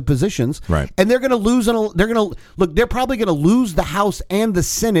leadership positions. Right. And they're going to lose. They're probably going to lose the House and the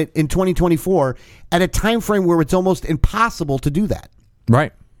Senate in 2024 at a time frame where it's almost impossible to do that.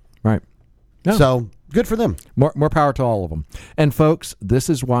 Right. Right. Yeah. So good for them. More power to all of them. And folks,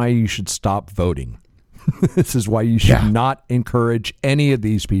 this is why you should stop voting. This is why you should not encourage any of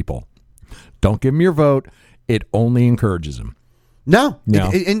these people. Don't give them your vote. It only encourages them. No.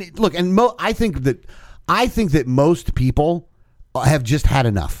 No. And look, and I think that most people have just had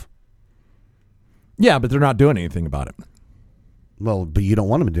enough. Yeah, but they're not doing anything about it. Well, but you don't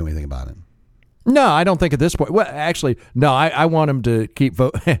want them to do anything about it. No, I don't think at this point. Well, actually, no, I want them to keep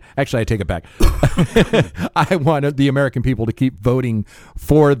vote. Actually, I take it back. I want the American people to keep voting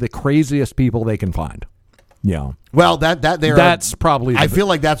for the craziest people they can find. Yeah. Well, that's probably. I feel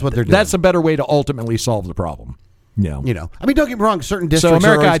like that's what they're doing. That's a better way to ultimately solve the problem. Yeah. You know, I mean, don't get me wrong. Certain districts. So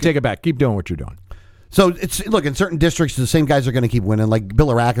America, I take it back. Keep doing what you're doing. So look, in certain districts, the same guys are going to keep winning. Like Bill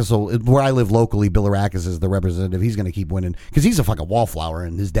Arrakis, where I live locally, Bill Arrakis is the representative. He's going to keep winning because he's a fucking wallflower,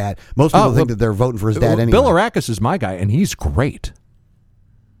 and his dad. Most people think that they're voting for his dad anyway. Bill Arrakis is my guy, and he's great.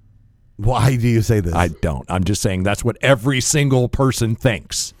 Why do you say this? I don't. I'm just saying that's what every single person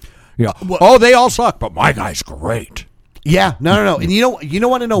thinks. Yeah. Well, they all suck, but my guy's great. Yeah, no. And you know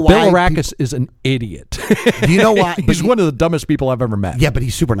want to know why? Bill Arrakis is an idiot. Do you know why? He's one of the dumbest people I've ever met. Yeah, but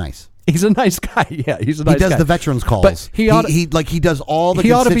he's super nice. He's a nice guy. Yeah, he's a nice guy. He does the veterans calls. But he does all the.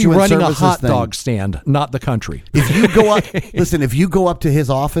 He ought to be running a hot thing. dog stand, not the country. If you go up, listen. If you go up to his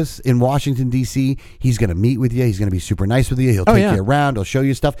office in Washington D.C., he's going to meet with you. He's going to be super nice with you. He'll take you around. He'll show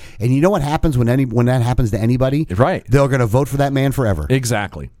you stuff. And you know what happens when that happens to anybody? Right. They're going to vote for that man forever.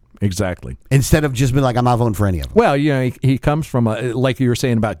 Exactly. Instead of just being like, I'm not voting for any of them. Well, you know, he comes from, like you were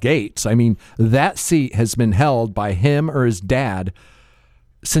saying about Gates. I mean, that seat has been held by him or his dad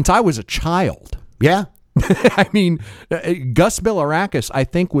since I was a child. Yeah. I mean, Gus Bilirakis, I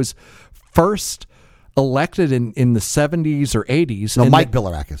think, was first elected in the 70s or 80s. No, Mike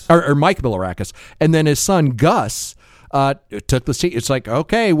Bilirakis. Or Mike Bilirakis. And then his son, Gus, took the seat. It's like,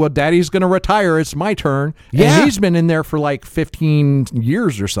 okay, well, Daddy's going to retire. It's my turn. Yeah. And he's been in there for like 15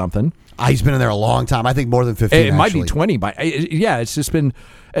 years or something. He's been in there a long time. I think more than 15, It might be 20. Yeah, it's just been...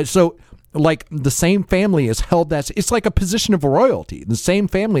 So, like, the same family has held that... It's like a position of royalty. The same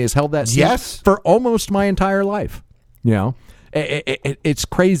family has held that seat for almost my entire life. You know? It's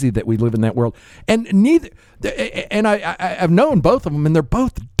crazy that we live in that world. And I've known both of them, and they're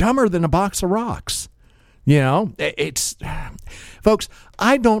both dumber than a box of rocks. You know, folks,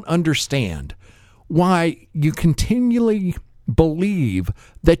 I don't understand why you continually believe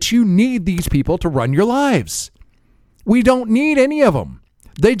that you need these people to run your lives. We don't need any of them.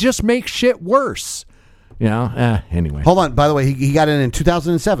 They just make shit worse. You know, anyway. Hold on. By the way, he got in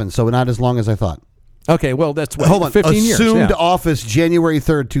 2007, so not as long as I thought. Okay, well, that's what, hold on. 15 years. Assumed office January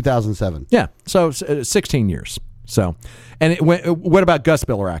 3rd, 2007. Yeah, so 16 years. So, and what about Gus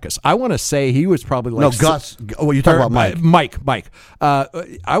Bilirakis? I want to say he was probably like... No, Gus. Oh, you're talking about Mike. Mike.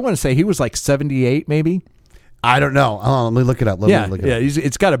 I want to say he was like 78, maybe. I don't know. Let me look it up. Yeah,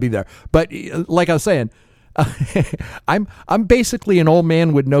 it's got to be there. But like I was saying, I'm basically an old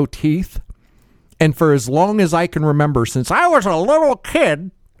man with no teeth. And for as long as I can remember, since I was a little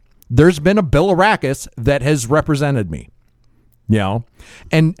kid, there's been a Bilirakis that has represented me. You know?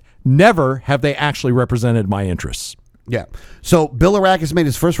 And never have they actually represented my interests. Yeah. So Bill Arrakis made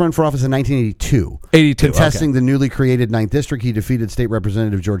his first run for office in 1982. Contesting the newly created 9th District. He defeated State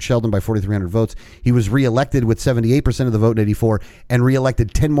Representative George Sheldon by 4,300 votes. He was reelected with 78% of the vote in 84 and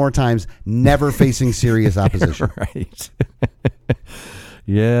reelected 10 more times, never facing serious opposition. Right.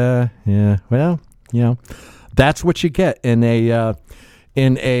 Yeah. Well, you know, that's what you get in a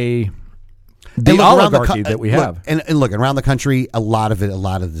oligarchy that we have. And look, around the country, a lot of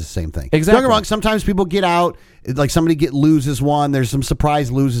the same thing. Exactly. Don't get me wrong, sometimes people get out, like somebody loses one. There's some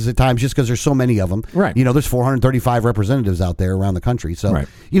surprise loses at times just because there's so many of them. Right. You know, there's 435 representatives out there around the country. So,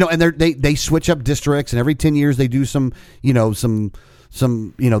 you know, and they switch up districts, and every 10 years they do some they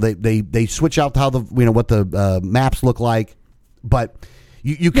switch out how what the maps look like. But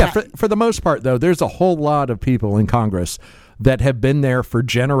you can't. For the most part, though, there's a whole lot of people in Congress that have been there for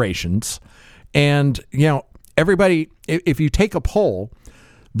generations. And, you know, everybody, if you take a poll,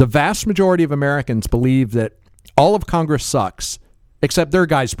 the vast majority of Americans believe that all of Congress sucks, except their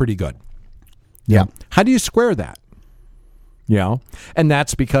guy's pretty good. Yeah. How do you square that? You know, and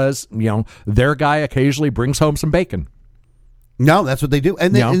that's because, you know, their guy occasionally brings home some bacon. No, that's what they do.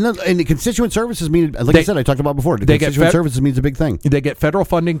 And the constituent services mean, like I said, I talked about before, the constituent services means a big thing. They get federal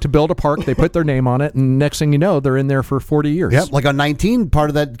funding to build a park. They put their name on it. And next thing you know, they're in there for 40 years. Yep. Like on 19, part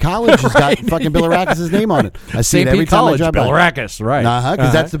of that college has got fucking Bill Arrakis' name on it. I see it every time I drive by. Bill Arrakis, right.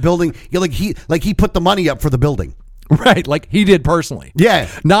 Because that's the building. Yeah, like he put the money up for the building. Right, like he did personally. Yeah.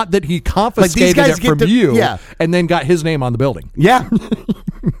 Not that he confiscated it from you and then got his name on the building. Yeah.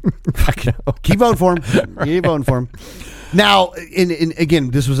 Keep voting for him. Keep voting for him. Now,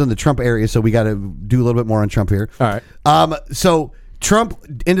 again, this was in the Trump area, so we got to do a little bit more on Trump here. All right. So Trump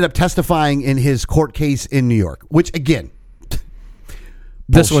ended up testifying in his court case in New York, which, again,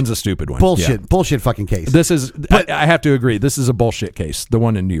 this one's a stupid one. Bullshit fucking case. This is, I have to agree, this is a bullshit case, the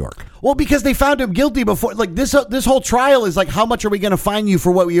one in New York. Well, because they found him guilty before. Like, this whole trial is like, how much are we going to fine you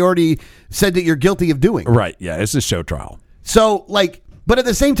for what we already said that you're guilty of doing? Right, yeah, it's a show trial. So, like, but at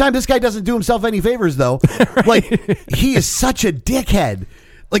the same time, this guy doesn't do himself any favors, though. Right. Like, he is such a dickhead.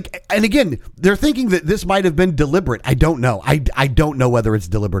 Like, and again, they're thinking that this might have been deliberate. I don't know. I don't know whether it's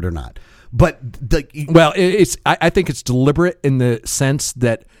deliberate or not. But I think it's deliberate in the sense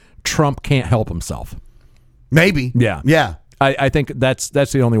that Trump can't help himself. Maybe. Yeah. I think that's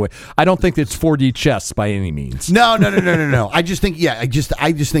the only way. I don't think it's 4D chess by any means. No. I just think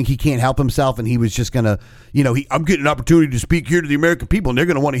he can't help himself, and he was just gonna, I'm getting an opportunity to speak here to the American people, and they're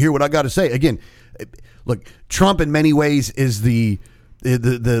gonna want to hear what I got to say. Again, look, Trump in many ways is the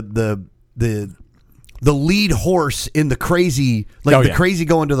lead horse in the crazy, crazy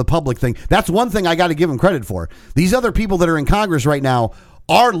going to the public thing. That's one thing I got to give him credit for. These other people that are in Congress right now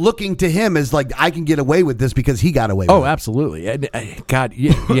are looking to him as like, I can get away with this because he got away with it. Oh, absolutely. And, God,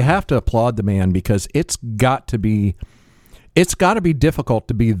 you have to applaud the man, because it's got to be difficult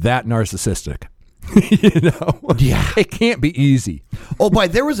to be that narcissistic. Yeah, it can't be easy. Oh, boy,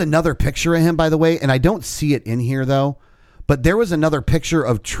 there was another picture of him, by the way, and I don't see it in here though. But there was another picture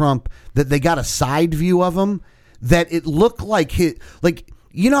of Trump that they got a side view of him that it looked like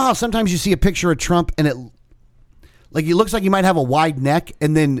how sometimes you see a picture of Trump and it looks like he might have a wide neck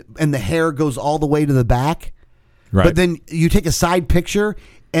and the hair goes all the way to the back. Right. But then you take a side picture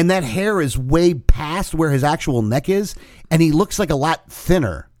and that hair is way past where his actual neck is, and he looks like a lot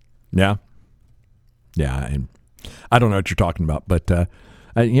thinner. Yeah. Yeah. And I don't know what you're talking about, but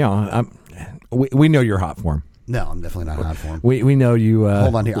we know you're hot for him. No, I'm definitely not hot for him. We know you.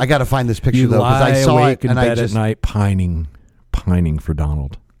 Hold on here. I got to find this picture you though, because I saw awake it and in bed I just at night pining for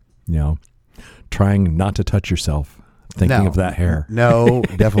Donald. Trying not to touch yourself, thinking of that hair. No,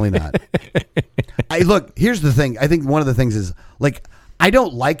 definitely not. Look, here's the thing. I think one of the things is, like, I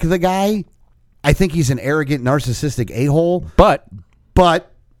don't like the guy. I think he's an arrogant, narcissistic a-hole. But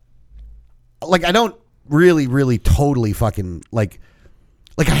like, I don't really totally fucking like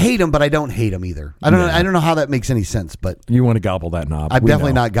I hate him, but I don't hate him either. I don't know how that makes any sense, but you want to gobble that knob. I'm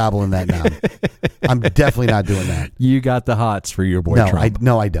definitely not gobbling that knob. I'm definitely not doing that. You got the hots for your boy Trump. I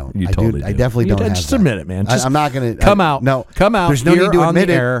don't. You I totally do. I definitely don't have just that. admit it, man. I'm not going to. Come out. No. Come out. There's no need to admit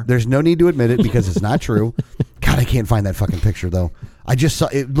it. Air. There's no need to admit it because it's not true. God, I can't find that fucking picture, though. I just saw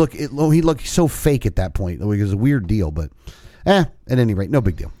it. He looked so fake at that point. It was a weird deal, but at any rate, no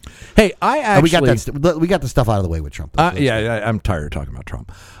big deal. Hey, we got the stuff out of the way with Trump. I'm tired of talking about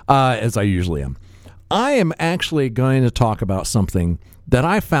Trump, as I usually am. I am actually going to talk about something that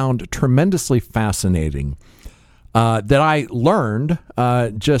I found tremendously fascinating, that I learned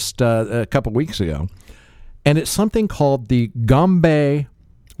just a couple weeks ago, and it's something called the Gombe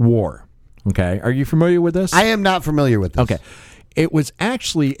War. Okay, are you familiar with this? I am not familiar with this. Okay, it was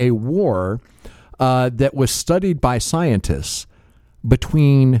actually a war that was studied by scientists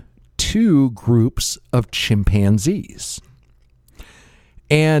between two groups of chimpanzees.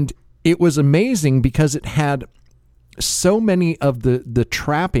 And it was amazing because it had so many of the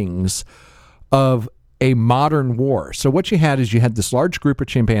trappings of a modern war. So what you had is you had this large group of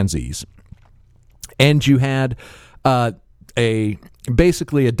chimpanzees, and you had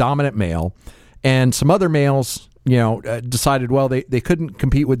basically a dominant male, and some other males decided, well, they couldn't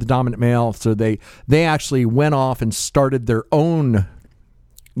compete with the dominant male, so they actually went off and started their own,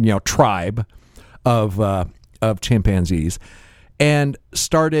 tribe of chimpanzees, and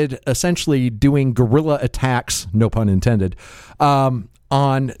started essentially doing guerrilla attacks, no pun intended, on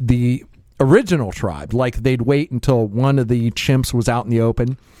the original tribe. Like, they'd wait until one of the chimps was out in the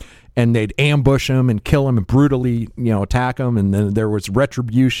open, and they'd ambush him and kill him and brutally, attack him. And then there was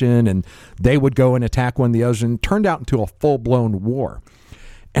retribution, and they would go and attack one of the others, and it turned out into a full-blown war.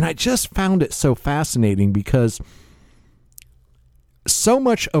 And I just found it so fascinating because so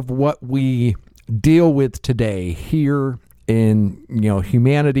much of what we deal with today here in,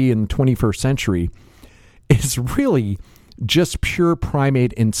 humanity in the 21st century is really just pure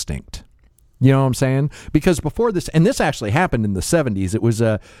primate instinct. You know what I'm saying? Because before this, and this actually happened in the 70s, it was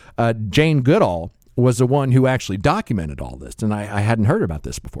Jane Goodall was the one who actually documented all this, and I hadn't heard about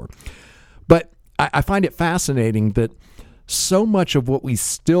this before. But I find it fascinating that so much of what we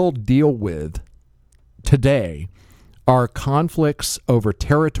still deal with today are conflicts over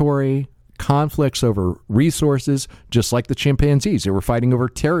territory, conflicts over resources, just like the chimpanzees. They were fighting over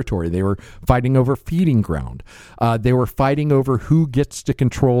territory. They were fighting over feeding ground. They were fighting over who gets to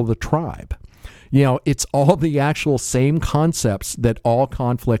control the tribe. It's all the actual same concepts that all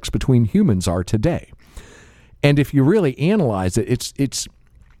conflicts between humans are today. And if you really analyze it,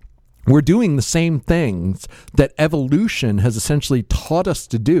 we're doing the same things that evolution has essentially taught us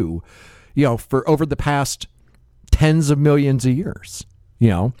to do, for over the past tens of millions of years,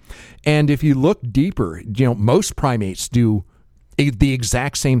 And if you look deeper, most primates do the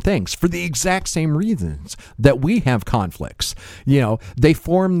exact same things for the exact same reasons that we have conflicts. They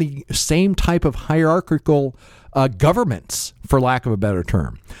form the same type of hierarchical governments, for lack of a better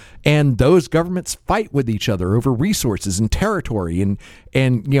term. And those governments fight with each other over resources and territory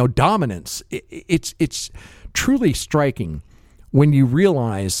and dominance. It's truly striking when you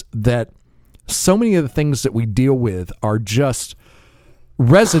realize that so many of the things that we deal with are just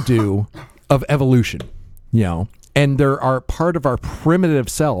residue of evolution, and there are part of our primitive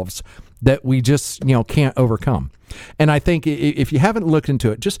selves that we just, can't overcome. And I think if you haven't looked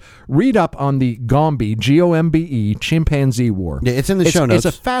into it, just read up on the Gombe, Gombe, chimpanzee war. Yeah, it's in the show notes.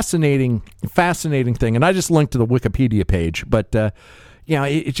 It's a fascinating thing. And I just linked to the Wikipedia page, but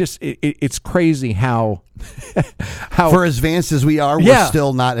it's crazy how for as advanced as we are, we're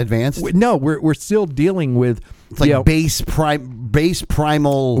still not advanced. No, we're still dealing with base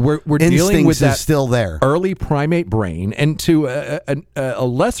primal. We're dealing with that is still there. Early primate brain, and to a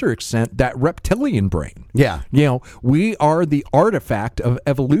lesser extent, that reptilian brain. Yeah, we are the artifact of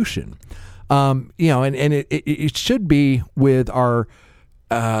evolution. And it should be with our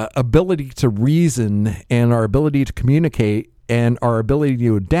ability to reason and our ability to communicate and our ability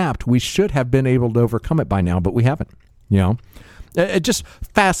to adapt. We should have been able to overcome it by now, but we haven't. Just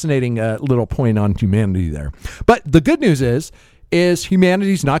fascinating little point on humanity there. But the good news is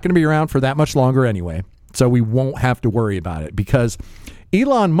humanity's not going to be around for that much longer anyway, so we won't have to worry about it, because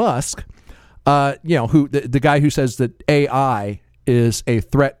Elon Musk, who the guy who says that AI is a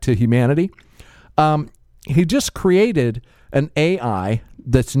threat to humanity, he just created an AI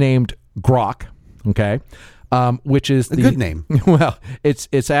that's named Grok, okay, which is a good name. Well,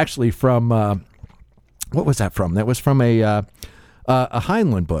 it's actually from what was that from? That was from a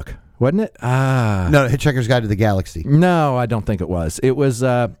Heinlein book, wasn't it? No, Hitchhiker's Guide to the Galaxy. No, I don't think it was. It was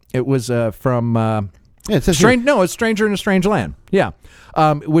from it says Strange. No, it's Stranger in a Strange Land. Yeah,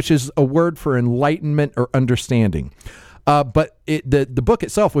 which is a word for enlightenment or understanding. But the book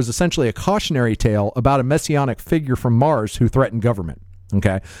itself was essentially a cautionary tale about a messianic figure from Mars who threatened government.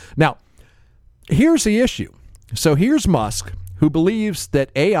 Okay, now here's the issue. So here's Musk, who believes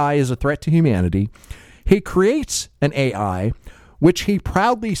that AI is a threat to humanity. He creates an AI which he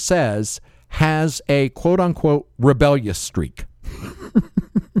proudly says has a quote-unquote rebellious streak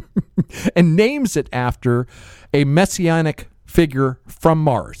and names it after a messianic figure from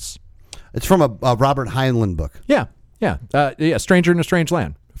Mars. It's from a Robert Heinlein book. Yeah. Stranger in a Strange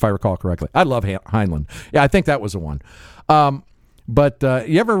Land, if I recall correctly. I love Heinlein. Yeah, I think that was the one. But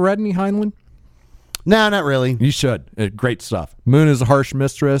you ever read any Heinlein? No, not really. You should. Great stuff. Moon is a Harsh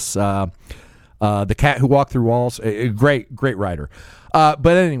Mistress. The Cat Who Walked Through Walls. Great writer. But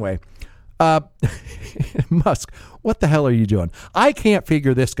anyway, Musk, what the hell are you doing? I can't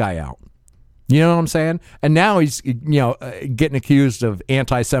figure this guy out. You know what I'm saying? And now he's getting accused of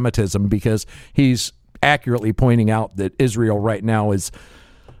anti-Semitism because he's accurately pointing out that Israel right now is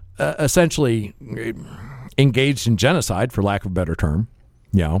essentially engaged in genocide, for lack of a better term.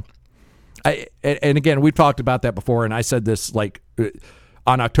 And again, we've talked about that before, and I said this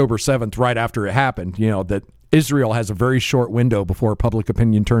on October 7th, right after it happened, that Israel has a very short window before public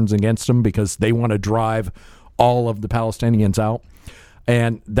opinion turns against them because they want to drive all of the Palestinians out.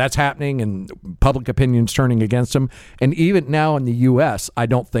 And that's happening, and public opinion's turning against them. And even now in the U.S., I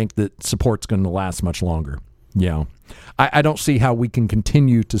don't think that support's going to last much longer. I don't see how we can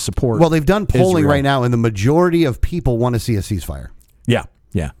continue to support. Well, they've done polling Israel right now, and the majority of people want to see a ceasefire.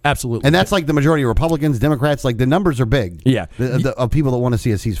 Yeah, absolutely. And that's like the majority of Republicans, Democrats, like the numbers are big. Yeah. Of people that want to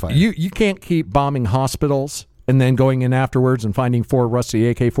see a ceasefire. You can't keep bombing hospitals and then going in afterwards and finding 4 rusty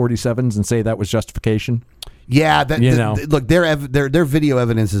AK-47s and say that was justification. Yeah, look, their video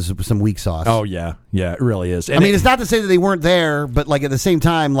evidence is some weak sauce. Oh yeah, it really is. And I mean, it's not to say that they weren't there, but like at the same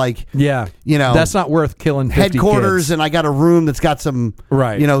time, like that's not worth killing 50 headquarters. kids. And I got a room that's got some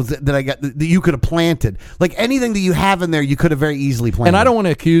right, that I got that you could have planted. Like anything that you have in there, you could have very easily planted. And I don't want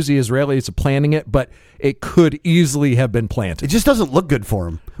to accuse the Israelis of planting it, but it could easily have been planted. It just doesn't look good for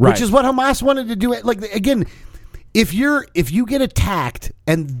them, right. Which is what Hamas wanted to do. Like again. If you get attacked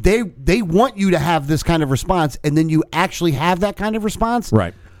and they want you to have this kind of response, and then you actually have that kind of response,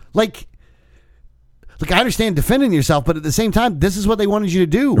 right? Like Like, I understand defending yourself, but at the same time, this is what they wanted you to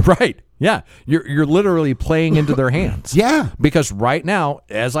do. Right. Yeah. You're literally playing into their hands. Yeah. Because right now,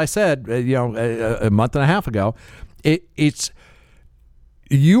 as I said, a month and a half ago, it's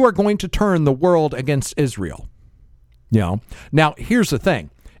you are going to turn the world against Israel. Now here's the thing.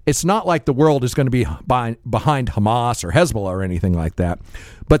 It's not like the world is going to be behind Hamas or Hezbollah or anything like that.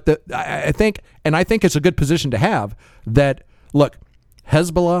 But I think it's a good position to have that, look,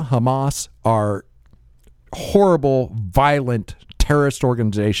 Hezbollah, Hamas are horrible, violent terrorist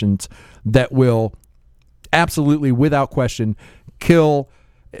organizations that will absolutely, without question, kill,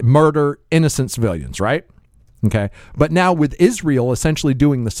 murder innocent civilians, right? Okay. But now with Israel essentially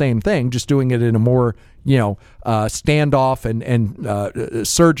doing the same thing, just doing it in a more, standoff and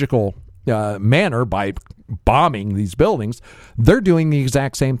surgical manner by bombing these buildings, they're doing the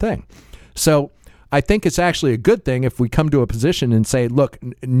exact same thing. So I think it's actually a good thing if we come to a position and say, look,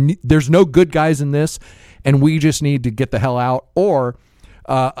 there's no good guys in this, and we just need to get the hell out, or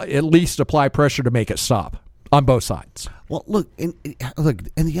at least apply pressure to make it stop on both sides. Well, look, and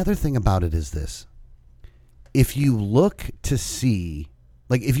the other thing about it is this. If you look to see,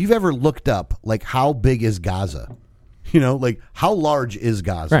 like, if you've ever looked up, like, how big is Gaza? Like, how large is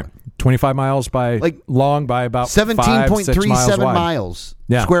Gaza? Right. 25 miles long by about 17.37 miles. miles.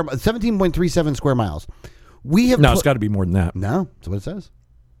 Yeah. 17.37 square miles. It's got to be more than that. No, that's what it says.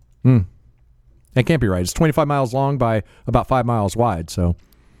 That can't be right. It's 25 miles long by about 5 miles wide, so it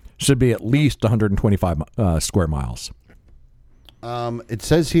should be at least 125 square miles. It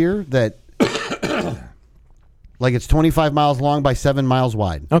says here that like it's 25 miles long by 7 miles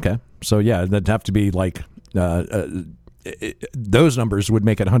wide. Okay. So, yeah, that'd have to be like those numbers would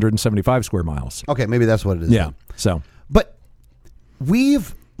make it 175 square miles. Okay, maybe that's what it is. Yeah. Then. So, but the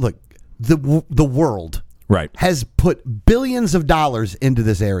world right has put billions of dollars into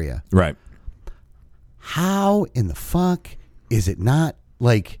this area. Right. How in the fuck is it not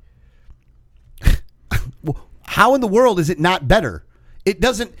like? How in the world is it not better? It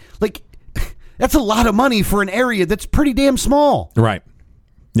doesn't like. That's a lot of money for an area that's pretty damn small. Right.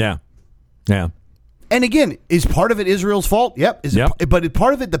 Yeah. Yeah. And again, is part of it Israel's fault? Yep. But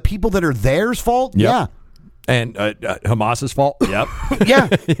part of it the people that are theirs fault? Yep. Yeah. And Hamas's fault? Yep. Yeah.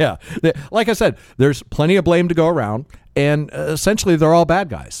 Yeah. Like I said, there's plenty of blame to go around, and essentially they're all bad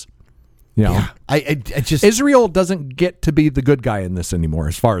guys. Yeah. I just Israel doesn't get to be the good guy in this anymore,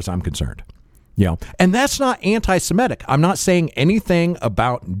 as far as I'm concerned. And that's not anti-Semitic. I'm not saying anything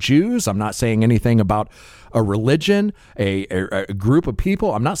about Jews. I'm not saying anything about a religion, a group of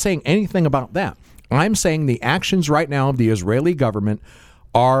people. I'm not saying anything about that. I'm saying the actions right now of the Israeli government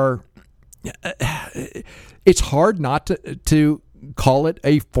are. It's hard not to call it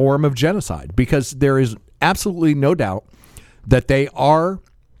a form of genocide, because there is absolutely no doubt that they are.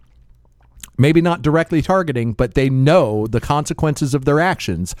 Maybe not directly targeting, but they know the consequences of their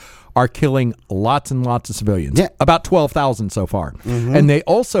actions are killing lots and lots of civilians. Yeah. About 12,000 so far. Mm-hmm. And they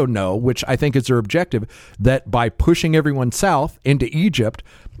also know, which I think is their objective, that by pushing everyone south into Egypt,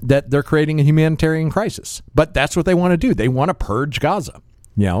 that they're creating a humanitarian crisis. But that's what they want to do. They want to purge Gaza,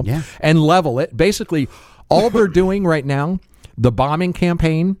 and level it. Basically, all they're doing right now, the bombing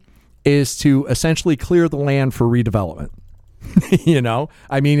campaign, is to essentially clear the land for redevelopment.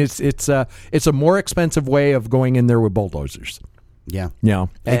 I mean, it's a more expensive way of going in there with bulldozers. Yeah.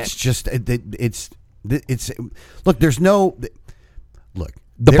 It's just it's look. There's no look.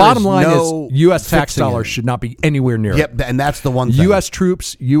 The bottom line is U.S. tax dollars should not be anywhere near it. Yep, and that's the one thing. U.S.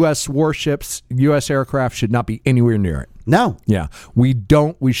 troops, U.S. warships, U.S. aircraft should not be anywhere near it. No. Yeah. We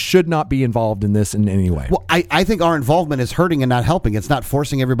should not be involved in this in any way. Well, I think our involvement is hurting and not helping. It's not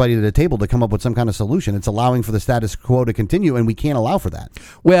forcing everybody to the table to come up with some kind of solution. It's allowing for the status quo to continue, and we can't allow for that.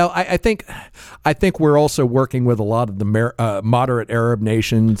 Well, I think we're also working with a lot of the moderate Arab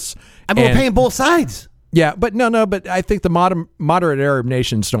nations. And we're paying both sides. Yeah, but but I think the moderate Arab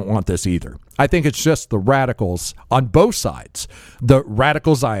nations don't want this either. I think it's just the radicals on both sides, the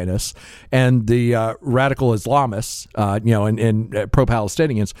radical Zionists and the radical Islamists, and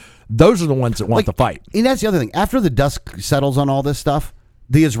pro-Palestinians. Those are the ones that want the fight. And that's the other thing. After the dust settles on all this stuff,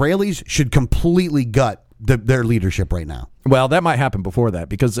 the Israelis should completely gut their leadership right now. Well, that might happen before that,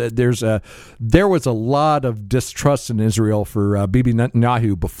 because there was a lot of distrust in Israel for Bibi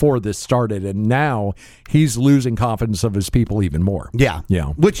Netanyahu before this started, and now he's losing confidence of his people even more. Yeah.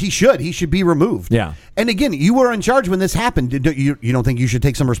 Which he should. He should be removed. Yeah. And again, you were in charge when this happened. You don't think you should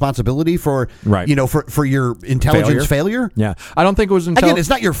take some responsibility for for your intelligence failure? Yeah. I don't think it was again. It's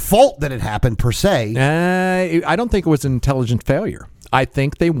not your fault that it happened per se. I don't think it was an intelligent failure. I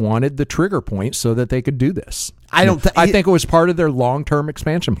think they wanted the trigger point so that they could do this. I don't. I think it was part of their long-term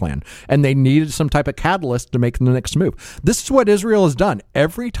expansion plan, and they needed some type of catalyst to make the next move. This is what Israel has done.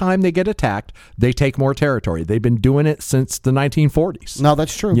 Every time they get attacked, they take more territory. They've been doing it since the 1940s. No,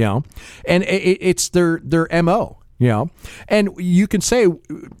 that's true. You know, and it's their MO. You know, and you can say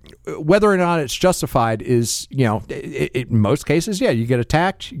whether or not it's justified is, you know, in most cases, yeah, you get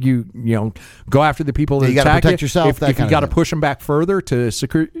attacked, you know, go after the people that you got to attack protect you. yourself. If you got to push them back further to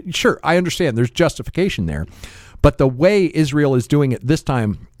secure, sure, I understand. There's justification there. But the way Israel is doing it this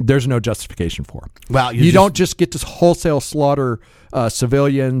time, there's no justification for it. Well, you don't just get to wholesale slaughter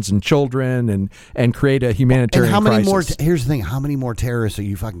civilians and children and create a humanitarian and how many crisis. more? Here's the thing: how many more terrorists are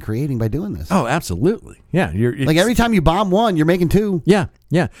you fucking creating by doing this? Oh, absolutely. Yeah, like every time you bomb one, you're making two. Yeah,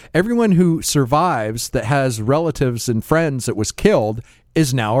 yeah. Everyone who survives that has relatives and friends that was killed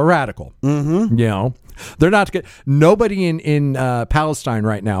is now a radical. Mm-hmm. You know, they're not good. Nobody in Palestine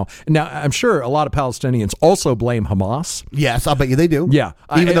right now. Now, I'm sure a lot of Palestinians also blame Hamas. Yes, I'll bet you they do. Yeah,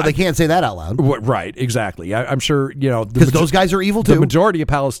 even though they can't say that out loud. Right, exactly. I'm sure, you know, because those guys are evil too. The majority of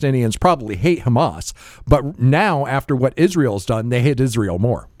Palestinians probably hate Hamas, but now after what Israel's done, they hate Israel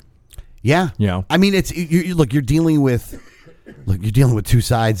more. Yeah, yeah. I mean, it's look. You're dealing with two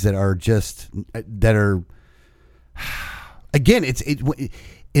sides that are just again.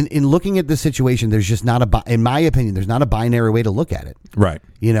 In looking at this situation, there's just not in my opinion, there's not a binary way to look at it. Right.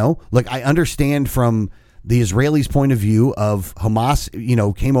 You know, like I understand from the Israelis' point of view of Hamas, you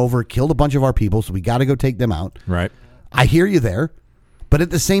know, came over, killed a bunch of our people, so we got to go take them out. Right. I hear you there, but at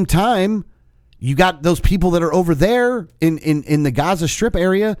the same time, you got those people that are over there in the Gaza Strip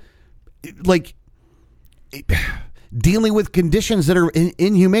area, like dealing with conditions that are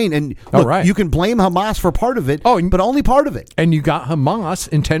inhumane. And look, you can blame Hamas for part of it, but only part of it. And you got Hamas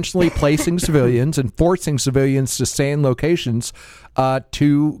intentionally placing civilians and forcing civilians to stay in locations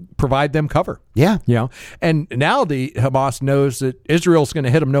to provide them cover. Yeah. You know, and now the Hamas knows that Israel's going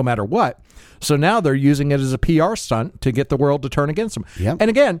to hit them no matter what. So now they're using it as a PR stunt to get the world to turn against them. Yep. And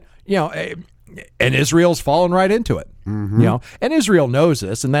again, you know, and Israel's fallen right into it. Mm-hmm. You know, and Israel knows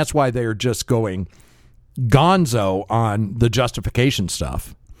this, and that's why they're just going gonzo on the justification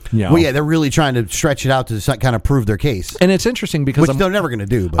stuff. You know? Well, yeah, they're really trying to stretch it out to kind of prove their case. And it's interesting because they're never going to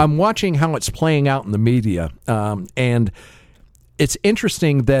do. But I'm watching how it's playing out in the media, and it's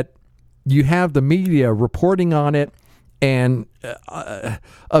interesting that you have the media reporting on it and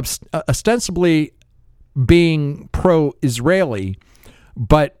ostensibly being pro-Israeli,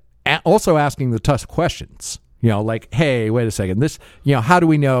 but also asking the tough questions. You know, like, hey, wait a second, this, you know, how do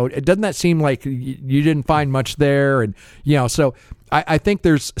we know? Doesn't that seem like you didn't find much there? And, you know, so I think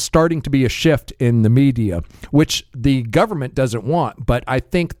there's starting to be a shift in the media, which the government doesn't want, but I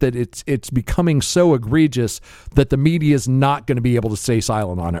think that it's becoming so egregious that the media is not going to be able to stay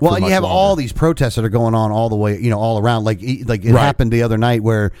silent on it. Well, for and much you have longer. all these protests that are going on all the way, you know, all around. Like it Right. happened the other night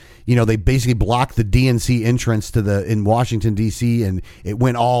where, you know, they basically blocked the DNC entrance to in Washington D.C. and it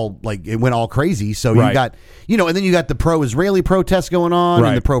went all crazy. So Right. you got, you know, and then you got the pro-Israeli protests going on Right.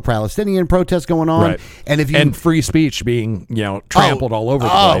 and the pro-Palestinian protests going on, Right. and free speech being, you know, trampled all over the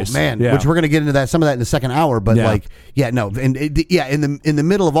place. Oh man, Yeah. which we're going to get into some of that in the second hour. But in the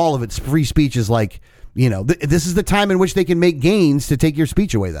middle of all of it, free speech is like, you know, this is the time in which they can make gains to take your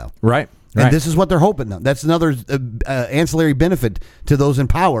speech away, though. Right. And Right. this is what they're hoping. Though. That's another ancillary benefit to those in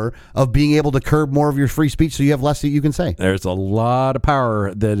power of being able to curb more of your free speech, so you have less that you can say. There's a lot of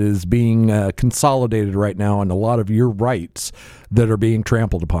power that is being consolidated right now, and a lot of your rights that are being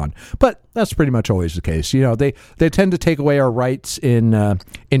trampled upon. But that's pretty much always the case. You know, they tend to take away our rights in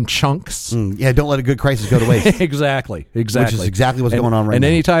chunks. Yeah, don't let a good crisis go to waste. Exactly. Which is exactly what's going on right and now.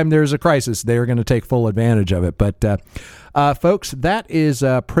 And anytime there's a crisis, they are going to take full advantage of it. But folks, that is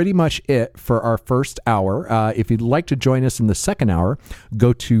pretty much it for our first hour. If you'd like to join us in the second hour,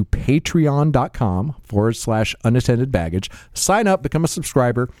 go to patreon.com/unattended baggage. Sign up, become a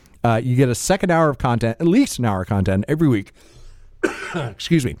subscriber. You get a second hour of content, at least an hour of content every week.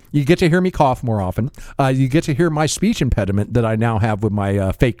 Excuse me. You get to hear me cough more often. You get to hear my speech impediment that I now have with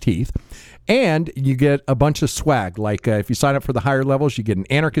my fake teeth. And you get a bunch of swag. Like if you sign up for the higher levels, you get an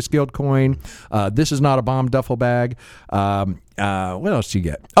Anarchist Guild coin. This is not a bomb duffel bag. What else do you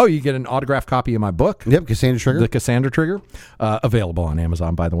get? Oh, you get an autographed copy of my book. Yep, Cassandra Trigger. The Cassandra Trigger. Available on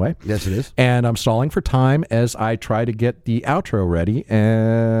Amazon, by the way. Yes, it is. And I'm stalling for time as I try to get the outro ready.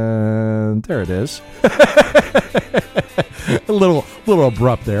 And there it is. A little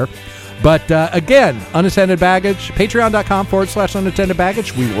abrupt there. But again, Unattended Baggage, patreon.com/unattended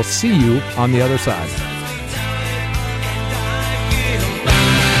baggage. We will see you on the other side.